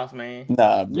own house, man.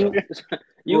 Nah, bro.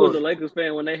 You was a Lakers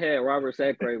fan when they had Robert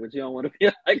Sacre, but you don't want to be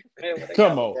a Lakers fan when they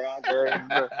Come on.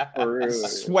 For real.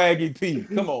 Swaggy P.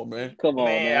 Come on, man. Come on,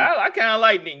 man. I kind of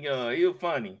like Nick Young. He was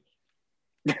funny.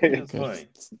 He was funny.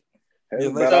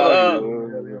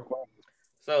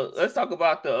 So let's talk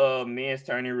about the men's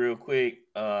tourney real quick.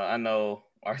 I know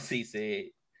RC said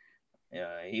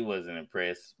he wasn't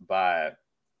impressed by it.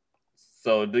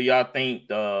 So do y'all think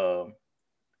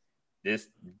this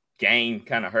game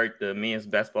kind of hurt the men's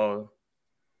basketball?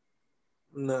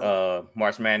 No.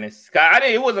 March Madness.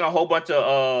 It wasn't a whole bunch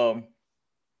of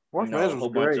March Madness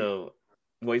was great.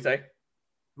 What you say?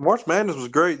 March Madness was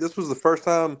great. This was the first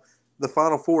time the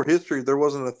Final Four history there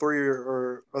wasn't a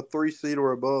 3 seed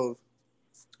or above.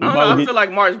 I don't know. I feel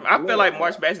like March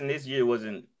Madness this year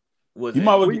wasn't. You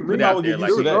might get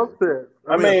used to that.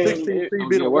 I mean, 16 seed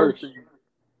being the worst.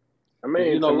 I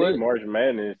mean, to me, March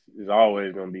Madness is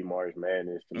always going to be March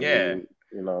Madness. To me,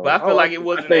 you know. But I feel like it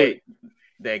wasn't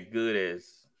that good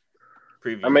as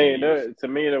previous. I mean, years. To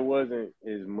me, there wasn't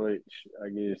as much, I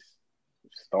guess,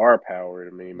 star power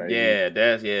to me. Maybe. Yeah,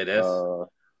 that's. But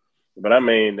I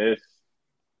mean, I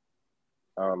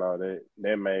don't know,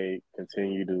 that may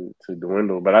continue to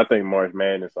dwindle. But I think March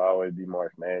Madness will always be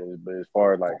March Madness. But as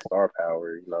far as like star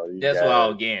power, you know, that's what I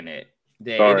was getting at.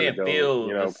 It didn't feel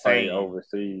the same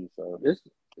overseas. So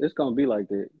it's gonna be like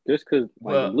that just because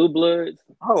the Blue Bloods.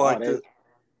 I liked it.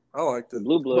 The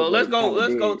Blue Bloods. Well, let's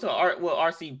go to what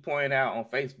RC pointed out on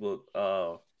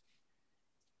Facebook.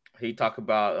 He talked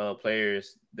about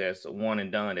players that's one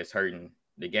and done that's hurting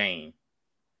the game.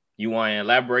 You want to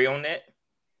elaborate on that?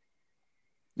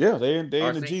 Yeah, they're in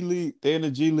the G League. They're in the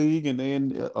G League, and they're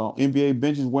in NBA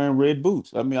benches wearing red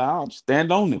boots. I mean, I'll stand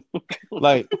on them.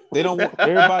 Like they don't want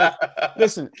everybody.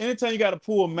 Listen, anytime you got to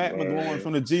pull Matt McGloin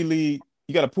from the G League,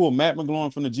 you got to pull Matt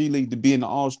McGloin from the G League to be in the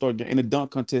All-Star game in the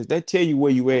dunk contest. That tell you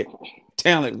where you at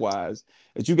talent wise.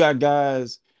 That you got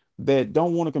guys that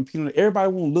don't want to compete.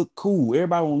 Everybody want to look cool.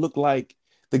 Everybody want to look like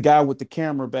the guy with the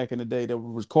camera back in the day that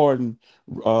was recording,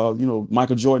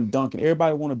 Michael Jordan dunking.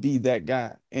 Everybody want to be that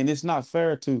guy, and it's not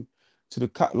fair to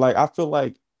the I feel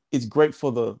like it's great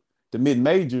for the mid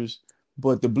majors,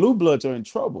 but the Blue Bloods are in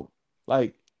trouble.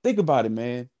 Like, think about it,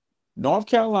 man. North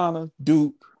Carolina,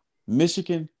 Duke,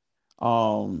 Michigan,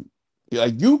 like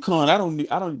UConn. I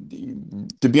don't.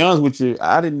 To be honest with you,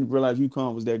 I didn't realize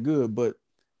UConn was that good, but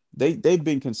they've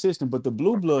been consistent, but the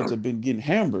blue bloods have been getting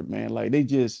hammered, man. Like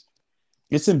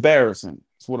it's embarrassing.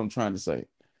 That's what I'm trying to say.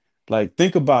 Like,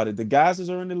 think about it. The guys that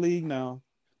are in the league now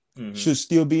should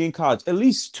still be in college at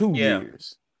least 2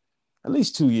 years. At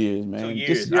least 2 years, man. 2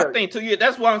 years. I think 2 years.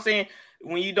 That's what I'm saying.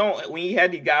 When you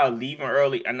had these guys leaving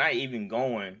early and not even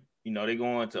going, they're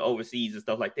going to overseas and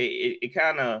stuff like that. It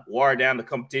kind of watered down the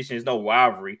competition. There's no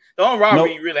rivalry. The only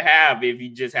rivalry you really have if you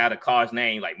just had a college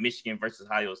name like Michigan versus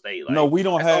Ohio State. Like, no, we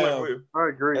don't have. I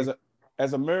agree.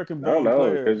 As American-born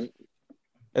players,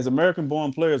 as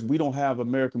American-born players, we don't have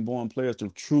American-born players to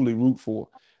truly root for.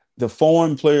 The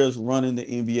foreign players running the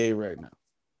NBA right now.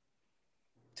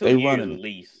 2 years at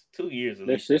least. 2 years at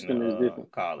least. Their system is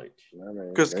different. College.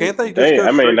 Because can't they just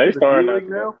go straight to the G League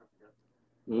now?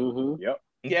 Mm-hmm. Yep.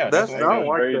 Yeah, I don't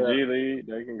like that. G League,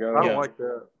 they can go. I don't like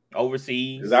that.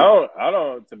 Overseas. I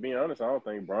don't. To be honest, I don't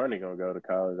think Bronny gonna go to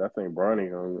college. I think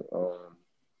Bronny gonna.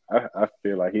 I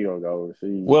feel like he gonna go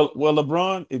overseas. Well,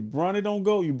 LeBron, if Bronny don't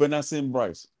go, you better not send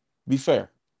Bryce. Be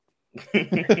fair.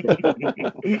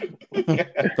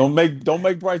 Don't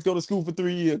make Bryce go to school for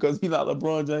 3 years because he's not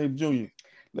LeBron James Jr.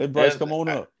 Let Bryce come on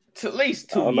up. To at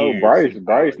least 2 I don't years. know,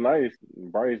 Bryce, nice.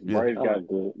 Bryce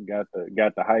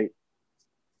got the height.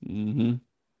 Mm-hmm.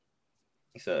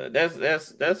 So that's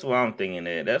what I'm thinking.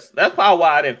 That's probably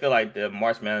why I didn't feel like the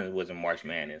March Madness wasn't March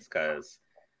Madness, because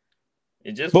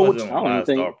it just wasn't. I don't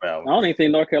even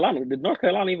think North Carolina did. North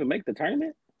Carolina even make the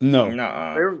tournament? No,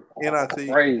 they're NIT.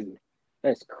 Crazy.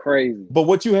 That's crazy. But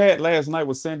what you had last night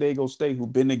was San Diego State,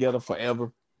 who've been together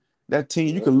forever. That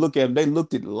team, you can look at them. They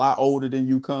looked a lot older than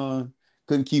UConn.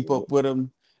 Couldn't keep up with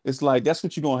them. It's like that's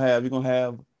what you're gonna have. You're gonna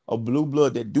have a blue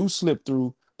blood that do slip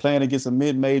through, playing against a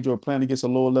mid-major or playing against a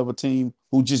lower level team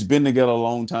who just been together a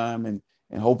long time and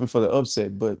hoping for the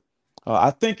upset. But I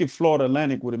think if Florida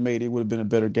Atlantic would have made it, would have been a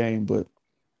better game. But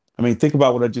I mean, think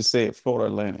about what I just said. Florida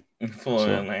Atlantic.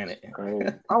 Atlantic.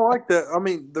 I like that. I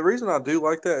mean, the reason I do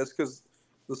like that is because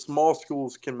the small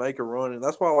schools can make a run, and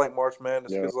that's why I like March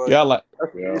Madness. Because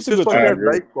it's just like that in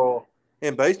baseball.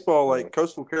 In baseball, like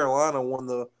Coastal Carolina won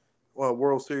the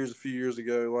World Series a few years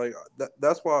ago. Like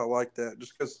that's why I like that,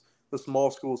 just because the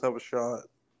small schools have a shot.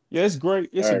 Yeah, it's great.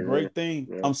 It's a great thing.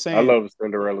 Yeah. I'm saying I love the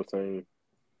Cinderella team.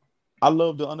 I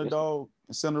love the underdog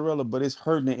Cinderella, but it's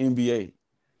hurting the NBA.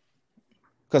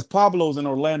 Because Pablo's in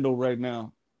Orlando right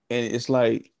now, and it's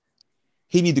like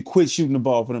he need to quit shooting the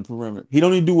ball from the perimeter. He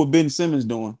don't need to do what Ben Simmons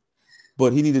doing,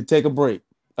 but he need to take a break.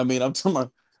 I mean, I'm talking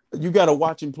about you got to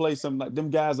watch him play something like them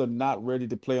guys are not ready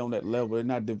to play on that level. They're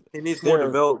not. He needs more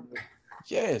development.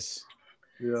 Yes.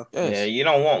 Yeah. Yes. Yeah. You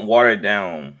don't want watered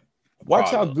down.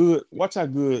 Watch how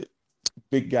good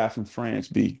big guy from France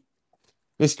be.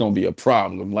 It's gonna be a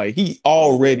problem. Like he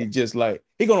already just like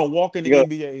he gonna walk in the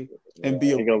NBA and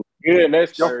be a y'all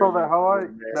saw that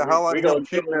highlight? That highlight of him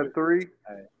shooting that three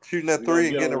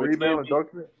and getting a rebound and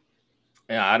dunking it.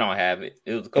 Yeah, I don't have it.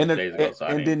 It was a couple days ago, so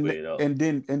I didn't put it up. And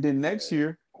then next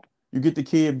year, you get the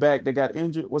kid back that got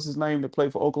injured. What's his name that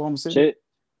played for Oklahoma City?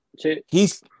 Chet.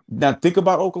 He's now think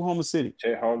about Oklahoma City.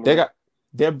 They got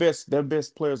their best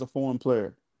player is a foreign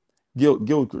player,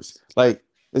 Gilchrist. Like,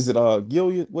 is it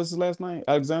Gil? What's his last name?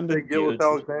 Alexander.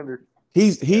 Alexander.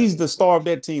 He's the star of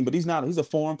that team, but he's not. He's a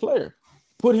foreign player.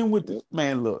 Put him with the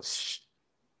man. Look,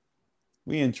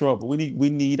 we in trouble. We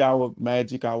need our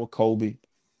Magic, our Kobe,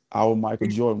 our Michael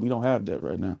Jordan. We don't have that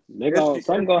right now.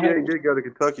 Something gonna happen. He did go to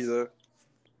Kentucky though.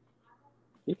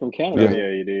 He's from Canada.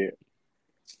 Yeah, he did.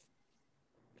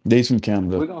 He's from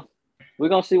Canada. We're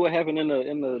gonna see what happened in the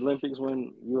Olympics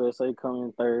when USA come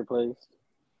in third place.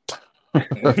 Who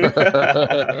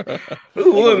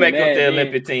would make up the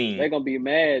Olympic team? They're gonna be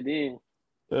mad then.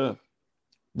 Yeah,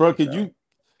 bro.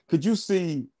 Could you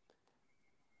see?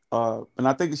 And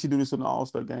I think they should do this in the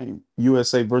All-Star game.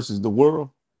 USA versus the world.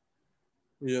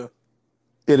 Yeah,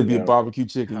 it'll be a barbecue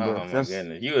chicken. Oh bro. my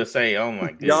goodness, USA! Oh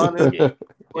my goodness.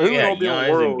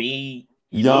 Giannis,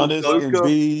 Giannis,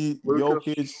 Embiid,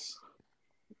 Jokic.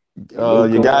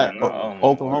 You got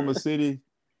Oklahoma City.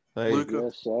 Hey,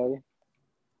 Luka.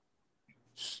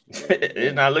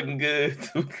 It's not looking good.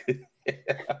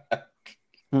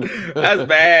 That's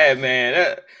bad,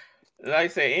 man. Like I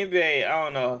said, NBA, I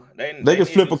don't know. They can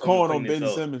flip a coin on Ben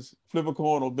Simmons. Flip a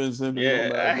coin on Ben Simmons.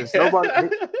 Yeah.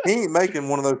 He ain't making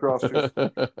one of those rosters.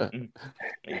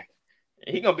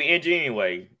 He gonna be injured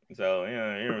anyway, so it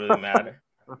don't really matter.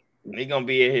 He gonna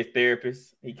be at his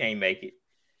therapist. He can't make it.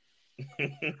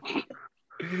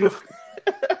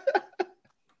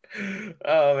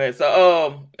 Oh man,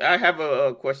 so I have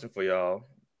a question for y'all.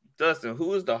 Dustin,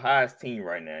 who is the highest team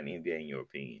right now in the NBA in your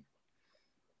opinion?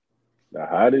 The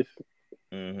hottest?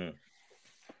 Mm-hmm.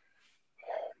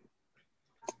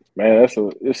 Man,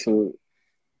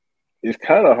 it's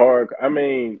kind of hard.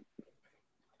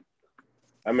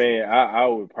 I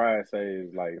would probably say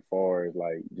it's like far as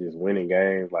like just winning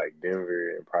games like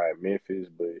Denver and probably Memphis,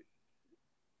 but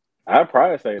I'd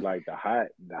probably say like the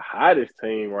hottest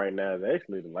team right now is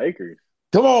actually the Lakers.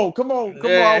 Come on.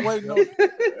 Yeah. Waiting on. Yeah,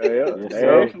 Yes, they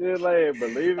sir. actually like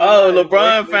believe it or Oh, not, it's LeBron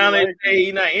actually the finally Lakers. said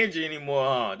he's not injured anymore,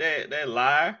 huh? That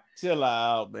lie. Chill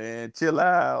out, man. Chill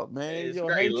out, man. It's Your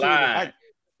straight hatred. lying.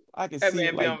 I can That see man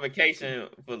it been like on vacation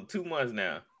for 2 months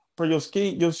now. for your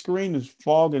screen is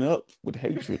fogging up with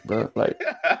hatred, bro. Like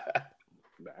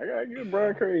I gotta give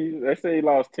Brian credit. They say he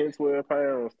lost 10, 12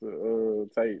 pounds to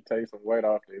take some weight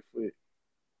off their foot.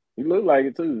 He looked like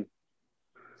it too.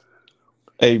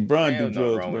 hey, Bron Man, do there's nothing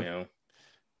drugs, wrong with bro. him.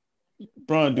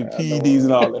 Bron do I PEDs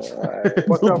and all don't. that.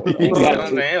 Watch out for the He You know what got I'm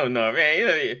Suns. you. saying? I don't know,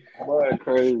 man. Boy,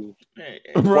 crazy.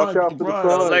 Watch out for the Bron,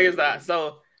 So Suns. Lakers not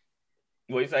so.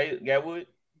 What you say, Gatwood?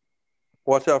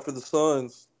 Watch out for the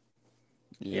Suns.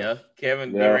 Yeah,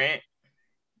 Kevin Yeah. Durant.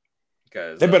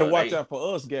 Because They better watch out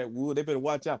for us, Gatwood. They better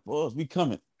watch out for us. We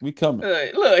coming.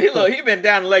 Look, he been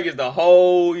down the Lakers the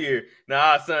whole year.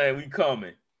 Now, our son, we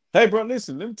coming. Hey, bro,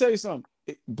 listen. Let me tell you something.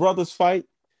 Brothers fight.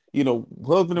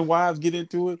 Husband and wives get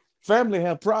into it. Family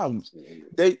have problems.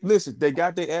 They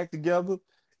got their act together.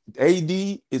 AD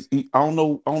is. I don't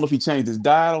know if he changed his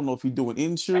diet. I don't know if he's doing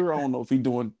insure. I don't know if he's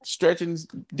doing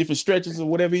different stretches or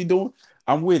whatever he's doing.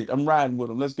 I'm with it. I'm riding with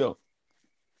him. Let's go.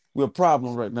 We're a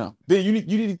problem right now. Ben, you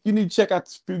need to check out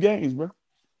a few games, bro.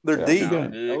 They're Yeah, deep.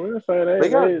 yeah. I wouldn't say they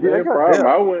got a problem.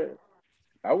 depth.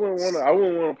 I wouldn't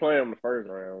want to play them the first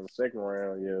round, the second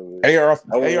round. Yeah, AR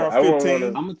 15.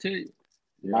 I'm gonna tell you.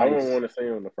 I wouldn't Nice. want to see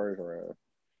them the first round.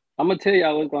 I'm gonna tell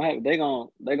y'all what's gonna happen. They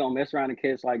gonna mess around and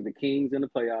catch like the Kings in the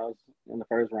playoffs in the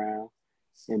first round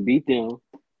and beat them,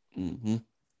 Mm-hmm.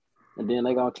 and then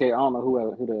they gonna catch. I don't know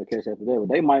who they'll catch after that, but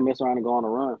they might mess around and go on a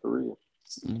run for real.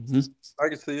 Mm-hmm. I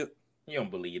can see it. You don't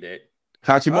believe that.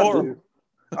 I Hachimura. do.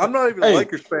 I'm not even Hey. a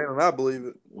Lakers fan, and I believe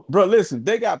it. Bro, listen,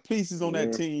 they got pieces on that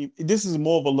Yeah. team. This is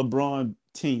more of a LeBron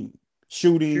team.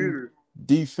 Shooting, Shooter.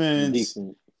 defense,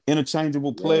 Decent.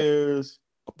 interchangeable Yeah. players,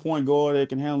 a point guard that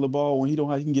can handle the ball when he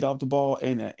can get off the ball,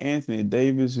 and Anthony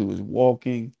Davis who is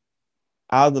walking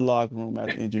out of the locker room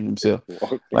after injuring himself.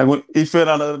 Like when he fell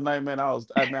down the other night, man, I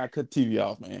cut TV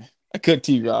off, man. I cut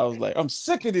TV off. I was like, I'm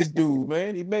sick of this dude,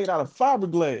 man. He made out of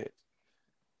fiberglass.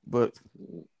 But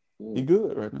he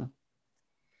good right now.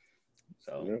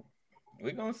 So Yeah.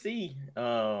 we're gonna see.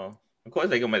 Of course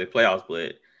they gonna make the playoffs,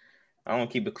 but I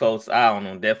want to keep a close eye on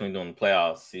them. Definitely doing the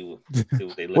playoffs. See what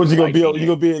they look What you gonna like. be? You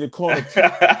gonna be in the corner?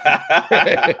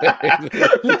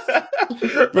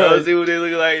 Bro, see what they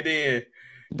look like then.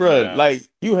 Bro, like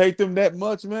you hate them that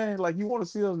much, man. Like you want to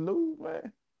see us lose,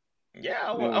 man. Yeah,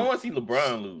 I want to see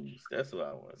LeBron lose. That's what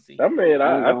I want to see. I mean,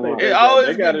 I think It's always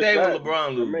they a got good a day shot. when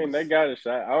LeBron lose. I mean, they got a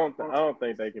shot. I don't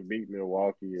think they can beat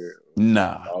Milwaukee or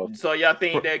Nah. Boston. So y'all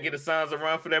think they'll get the Suns a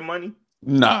run for their money?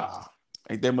 Nah.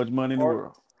 Ain't that much money in the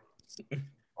world.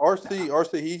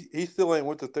 RC, he still ain't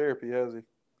went to therapy, has he?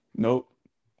 Nope.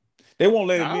 They won't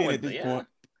let him I in went at this to- point.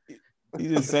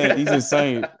 He's just saying. He's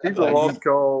He's a lost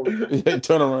cause.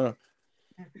 Turn around.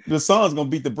 The Suns gonna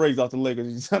beat the brakes off the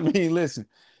Lakers. I mean, listen.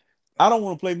 I don't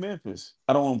want to play Memphis.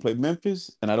 I don't want to play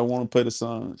Memphis, and I don't want to play the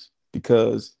Suns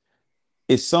because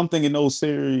it's something in those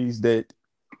series that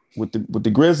with the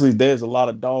Grizzlies, there's a lot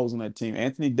of dogs on that team.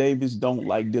 Anthony Davis don't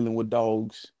like dealing with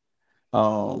dogs.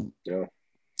 Yeah.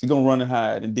 He's gonna run and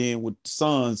hide, and then with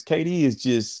Suns, KD is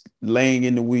just laying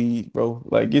in the weed, bro.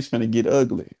 Like it's gonna get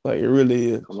ugly. Like it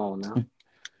really is. Come on now.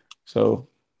 So,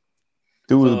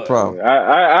 dude is a problem.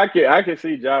 I can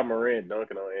see John Morant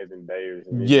dunking on Anthony Davis.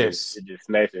 And Yes. it just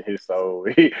snatching his soul.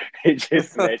 It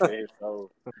just snatching his soul.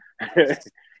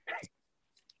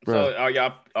 So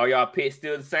are y'all picks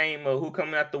still the same? Who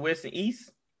coming out the West and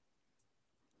East?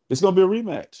 It's gonna be a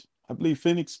rematch. I believe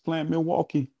Phoenix playing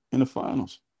Milwaukee in the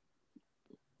finals.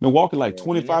 Milwaukee like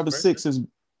 25-6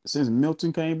 since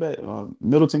Middleton came back.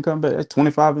 Middleton come back. That's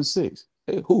 25-6.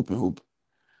 They hooping.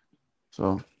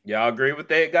 So Y'all agree with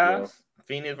that, guys? Yeah.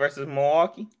 Phoenix versus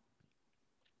Milwaukee.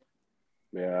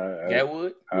 Yeah,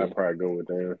 Gatwood. I'd probably go with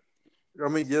them. I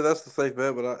mean, yeah, that's the safe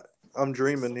bet, but I'm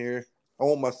dreaming here. I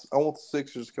want the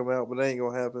Sixers to come out, but it ain't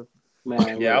gonna happen.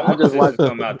 Man, yeah, I just watched them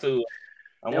come out too.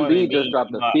 Embiid just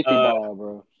dropped a 50 ball,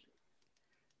 bro.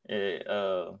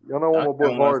 Y'all know what my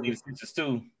boy Harden Sixers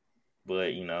too,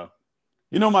 but you know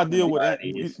my deal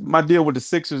with the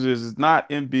Sixers is it's not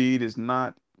Embiid, it's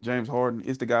not James Harden,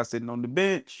 it's the guy sitting on the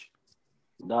bench.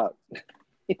 Doc.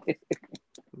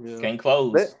 Can't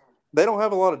close. They don't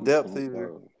have a lot of depth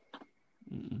either.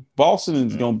 Boston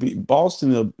is gonna be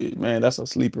Boston. Man, that's a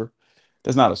sleeper.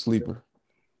 That's not a sleeper,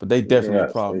 but they definitely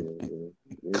a problem.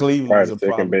 Cleveland is probably a the second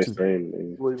problem best too.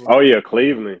 team. Cleveland. Oh yeah,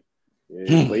 Cleveland.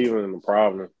 Yeah, Cleveland a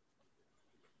problem.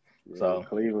 Yeah, So-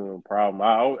 Cleveland a problem.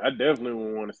 I definitely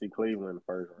would want to see Cleveland in the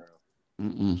first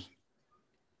round. Mm-mm.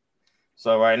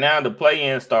 So right now the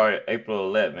play-in started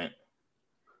April 11th.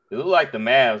 It looks like the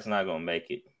Mavs not gonna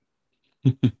make it.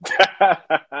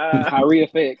 Kyrie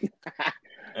effect. It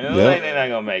looks like they're not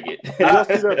gonna make it. y'all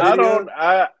see that I video? don't.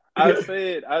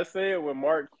 I said when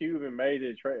Mark Cuban made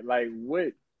it trade, like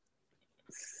what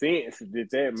sense did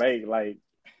that make? Like,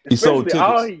 He sold especially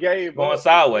all tickets. he gave Going up,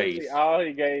 sideways. especially all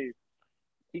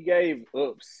he gave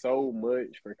up so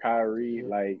much for Kyrie.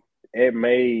 Like, it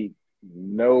made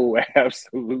no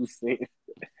absolute sense.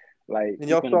 Like, And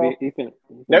y'all saw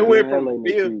they went from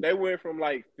fifth. They went from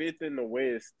like fifth in the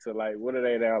West to like what are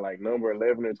they now? Like number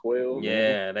 11 or 12.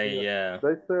 Yeah, they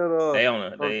they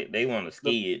said they want to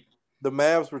ski it. the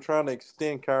Mavs were trying to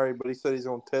extend Kyrie, but he said he's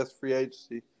going to test free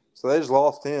agency, so they just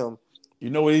lost him. You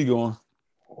know where he's going.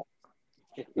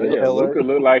 Yeah, LA. Luka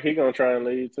look like he gonna try and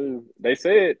leave too. They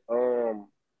said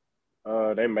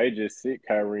they may just sit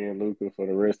Kyrie and Luka for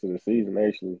the rest of the season.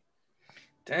 Actually,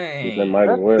 they Dang. might as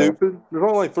That's well. stupid. There's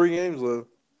only like 3 games left.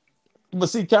 But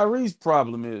see, Kyrie's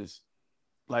problem is,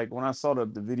 like when I saw the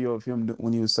video of him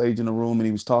when he was saging the room and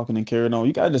he was talking and carrying on,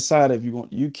 you got to decide if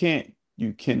you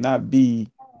cannot be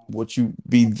what you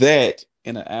be that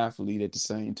and an athlete at the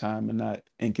same time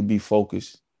and can be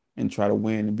focused and try to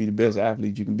win and be the best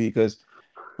athlete you can be. Because,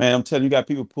 man, I'm telling you, got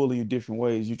people pulling you different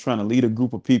ways. You're trying to lead a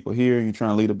group of people here and you're trying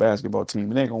to lead a basketball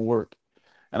team. It ain't going to work.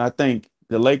 And I think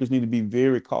the Lakers need to be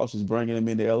very cautious bringing him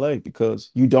into LA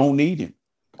because you don't need him.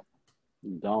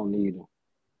 You don't need him.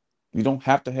 You don't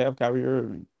have to have Kyrie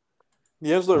Irving.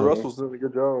 D'Angelo Russell's doing a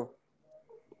good job.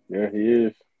 Yeah, he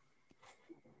is.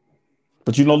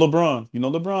 But you know LeBron. You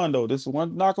know LeBron, though. This is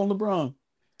one knock on LeBron.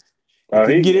 Oh,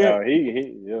 He he get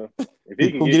in. yeah. If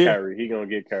he can get Kyrie, he gonna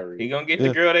get Kyrie. He gonna get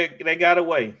the girl that got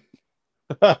away.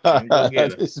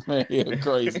 This man here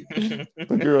crazy.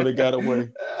 The girl that got away.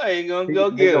 He gonna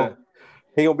go get her.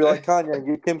 He gonna be like Kanye and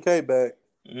get Kim K back.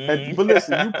 And, but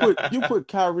listen, you put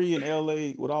Kyrie in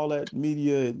LA with all that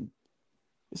media, and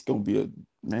it's gonna be a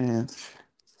man.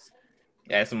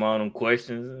 Ask him all them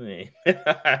questions,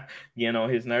 getting on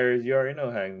his nerves. You already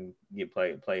know how he get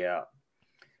play out.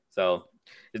 So,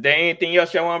 is there anything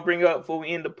else y'all want to bring up before we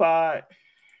end the pod?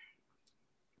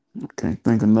 Can't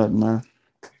think of nothing, man.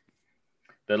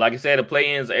 Like I said, the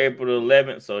play-ins are April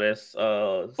 11th, so that's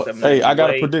 7 Hey, I got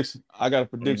away. a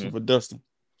prediction. For Dustin.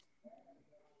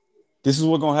 This is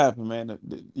what's gonna happen, man.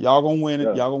 Y'all gonna win it.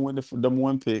 Yeah. Y'all gonna win the number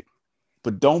 1 pick.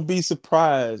 But don't be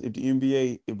surprised if the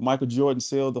NBA, if Michael Jordan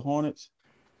sells the Hornets.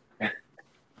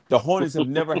 The Hornets have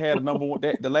never had a number 1.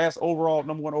 The last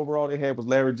number 1 overall they had was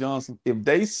Larry Johnson. If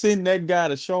they send that guy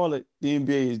to Charlotte, the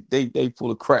NBA is they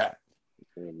full of crap.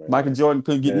 Yeah, Michael Jordan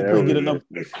couldn't get a number.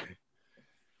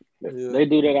 Yeah. They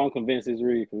do that on convinces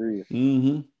read for real.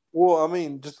 Mm-hmm. Well, I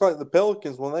mean, just like the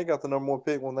Pelicans when they got the number 1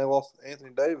 pick when they lost to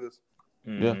Anthony Davis.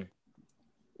 Mm-hmm. Yeah.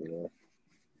 Yeah.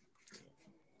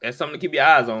 That's something to keep your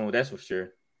eyes on. That's for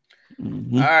sure.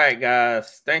 Mm-hmm. All right,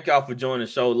 guys. Thank y'all for joining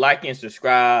the show. Like and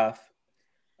subscribe.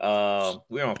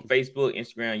 We're on Facebook,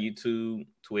 Instagram, YouTube,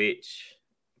 Twitch.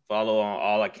 Follow on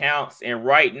all accounts. And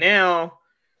right now,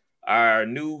 our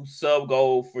new sub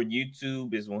goal for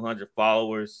YouTube is 100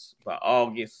 followers. By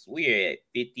August, we're at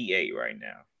 58 right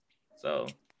now. So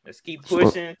let's keep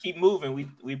pushing, keep moving.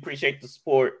 We appreciate the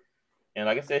support. And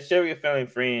like I said, share with your family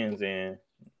and friends, and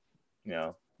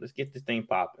let's get this thing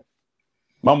popping.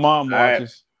 My mom watches.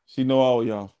 Right. She know all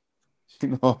y'all. She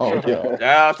know all y'all. Shout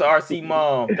out to RC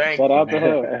Mom. Thank you. Shout out to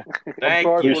her. Thank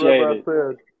I'm sorry you.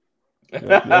 for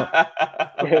whatever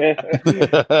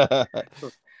I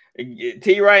said.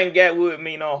 T. Wright and Gatwood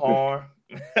mean no harm.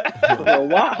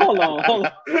 Why? Hold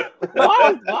on. Why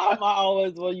am I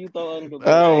always when you throw under the bus?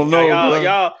 I don't know.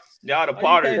 Y'all the You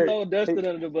Potters. can't throw Dustin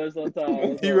under the bus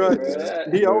sometimes. T. Wright.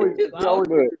 He always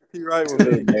T. Wright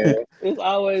with me. It's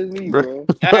always me, bro.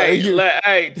 Hey,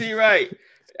 T. Wright.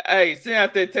 Hey, send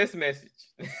out that text message.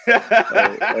 What's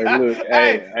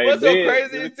so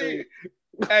crazy is T.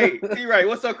 Wright,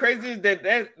 what's so crazy is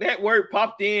that word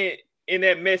popped in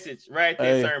that message right at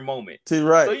that certain moment. T.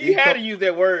 Wright. So you had to use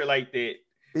that word like that.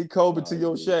 He Kobe to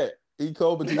your shack. He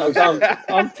Kobe to your shack.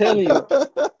 I'm telling you.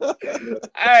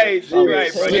 Hey, T.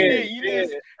 Wright, bro.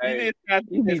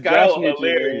 You just got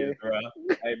hilarious, bro.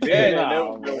 Hey, Ben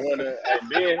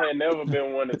had never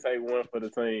been one to take one for the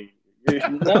team.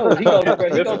 No, he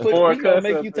gonna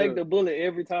make you take the bullet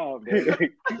every time.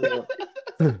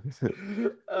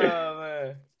 Oh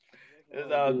man,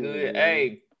 it's all good.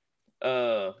 Hey,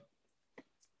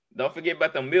 Don't forget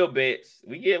about the meal bets.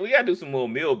 We gotta do some more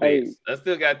meal bets. I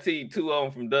still got two of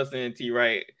them from Dustin and T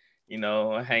Wright.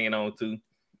 Hanging on to.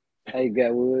 Hey,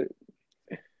 Gatwood,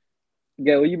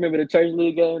 you remember the church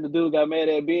league game? The dude got mad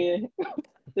at Ben.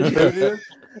 The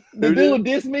dude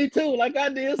dissed me too, like I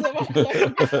did.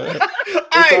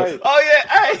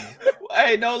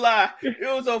 Hey, no lie, it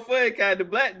was so funny.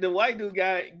 The white dude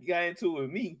got into it with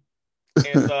me,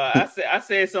 and so I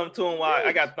said something to him while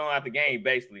I got thrown out the game,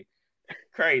 basically.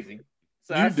 Crazy.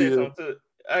 So I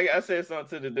said something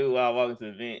to the dude while I walking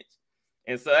to the bench,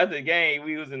 and so after the game,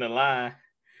 we was in the line.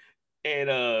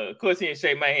 And of course, he didn't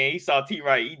shake my hand. He saw T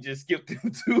Wright. He just skipped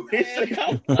him too. And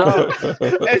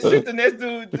shook the next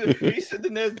dude. He shook the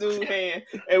next dude's hand,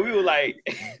 and we were like,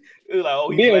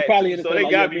 "Oh, he was probably so they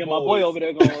got me, my boy over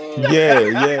there going."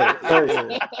 Yeah.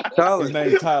 Tyler, his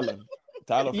name Tyler.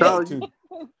 Tyler,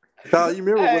 you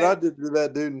remember what I did to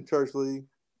that dude in church league?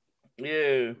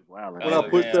 Yeah. Wow. When I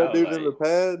pushed that dude in the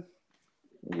pad.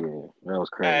 Yeah, that was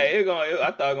crazy. I thought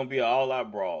it was gonna be an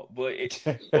all-out brawl, but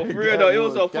for real though, it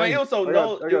was so funny. It was so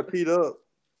I got beat up.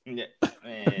 Yeah,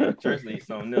 man, church league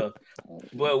something else.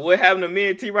 But what happened to me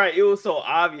and T Wright? It was so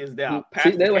obvious that our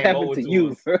pastor came over to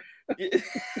you.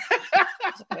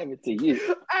 Happened to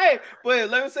you. Hey,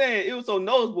 but let me say, it was so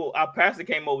noticeable. Our pastor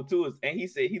came over to us, and he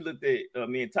said he looked at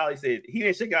me and Tyler. He said he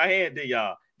didn't shake our hand, did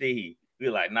y'all? Did he? We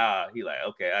were like, nah. He like,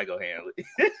 okay, I go handle it.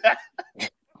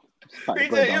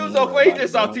 It was so funny. He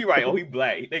just saw T Wright. Oh, he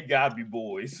black. They gotta be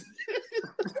boys.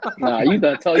 Nah, you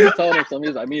told him something.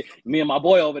 He's like, me and my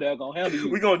boy over there gonna handle you.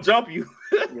 We gonna jump you.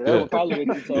 Yeah, that was probably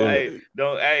what you told him.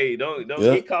 Don't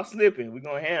get caught slipping. We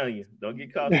gonna handle you. Don't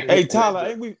get caught slipping. Hey Tyler,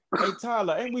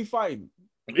 ain't we fighting?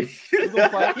 We gonna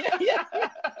fight.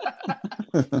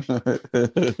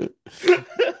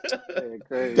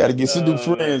 Gotta get some new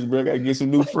friends, bro. Gotta get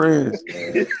some new friends.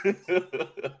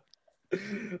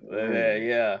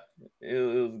 Yeah, it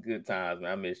was good times,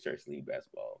 man. I miss church league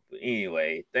basketball. But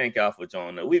anyway, thank y'all for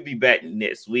joining us. We'll be back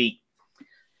next week.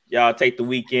 Y'all take the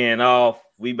weekend off.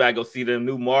 We about to go see the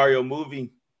new Mario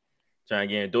movie. Trying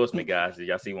to get endorsement, guys. Did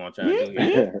y'all see what I'm trying to do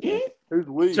here? Who's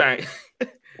we? Huh?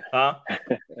 I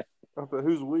said,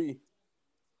 who's we?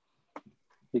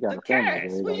 The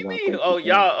cast. What do you mean? Oh,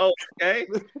 y'all. Oh, okay.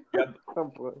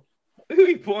 Who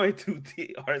he pointing to?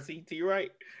 RCT,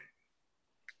 right?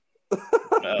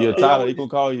 Yeah, Tyler, he gonna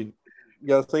call you. You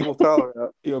got to single Tyler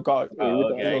out. He'll call you.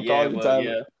 Okay, call you,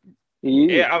 Tyler.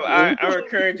 I'm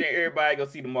encouraging everybody to go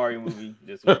see the Mario movie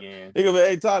this weekend. He gonna be,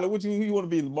 hey Tyler, who you want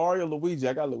to be, Mario or Luigi?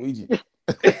 I got Luigi.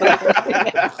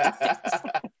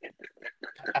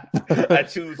 I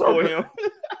choose for him.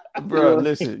 Bro,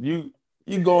 listen, you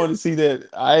going to see that?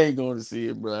 I ain't going to see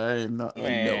it, bro. I ain't not.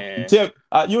 Man.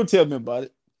 You'll tell me about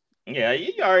it. Yeah,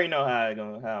 you already know how I'm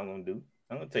gonna do.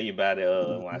 I'm gonna tell you about it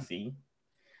when I see you.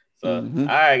 So, all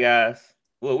right, guys.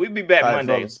 Well, we'll be back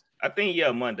Monday. Fellas. I think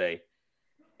Monday.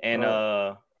 And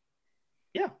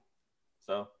yeah.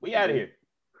 So we out of here.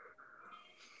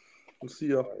 We'll see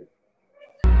y'all.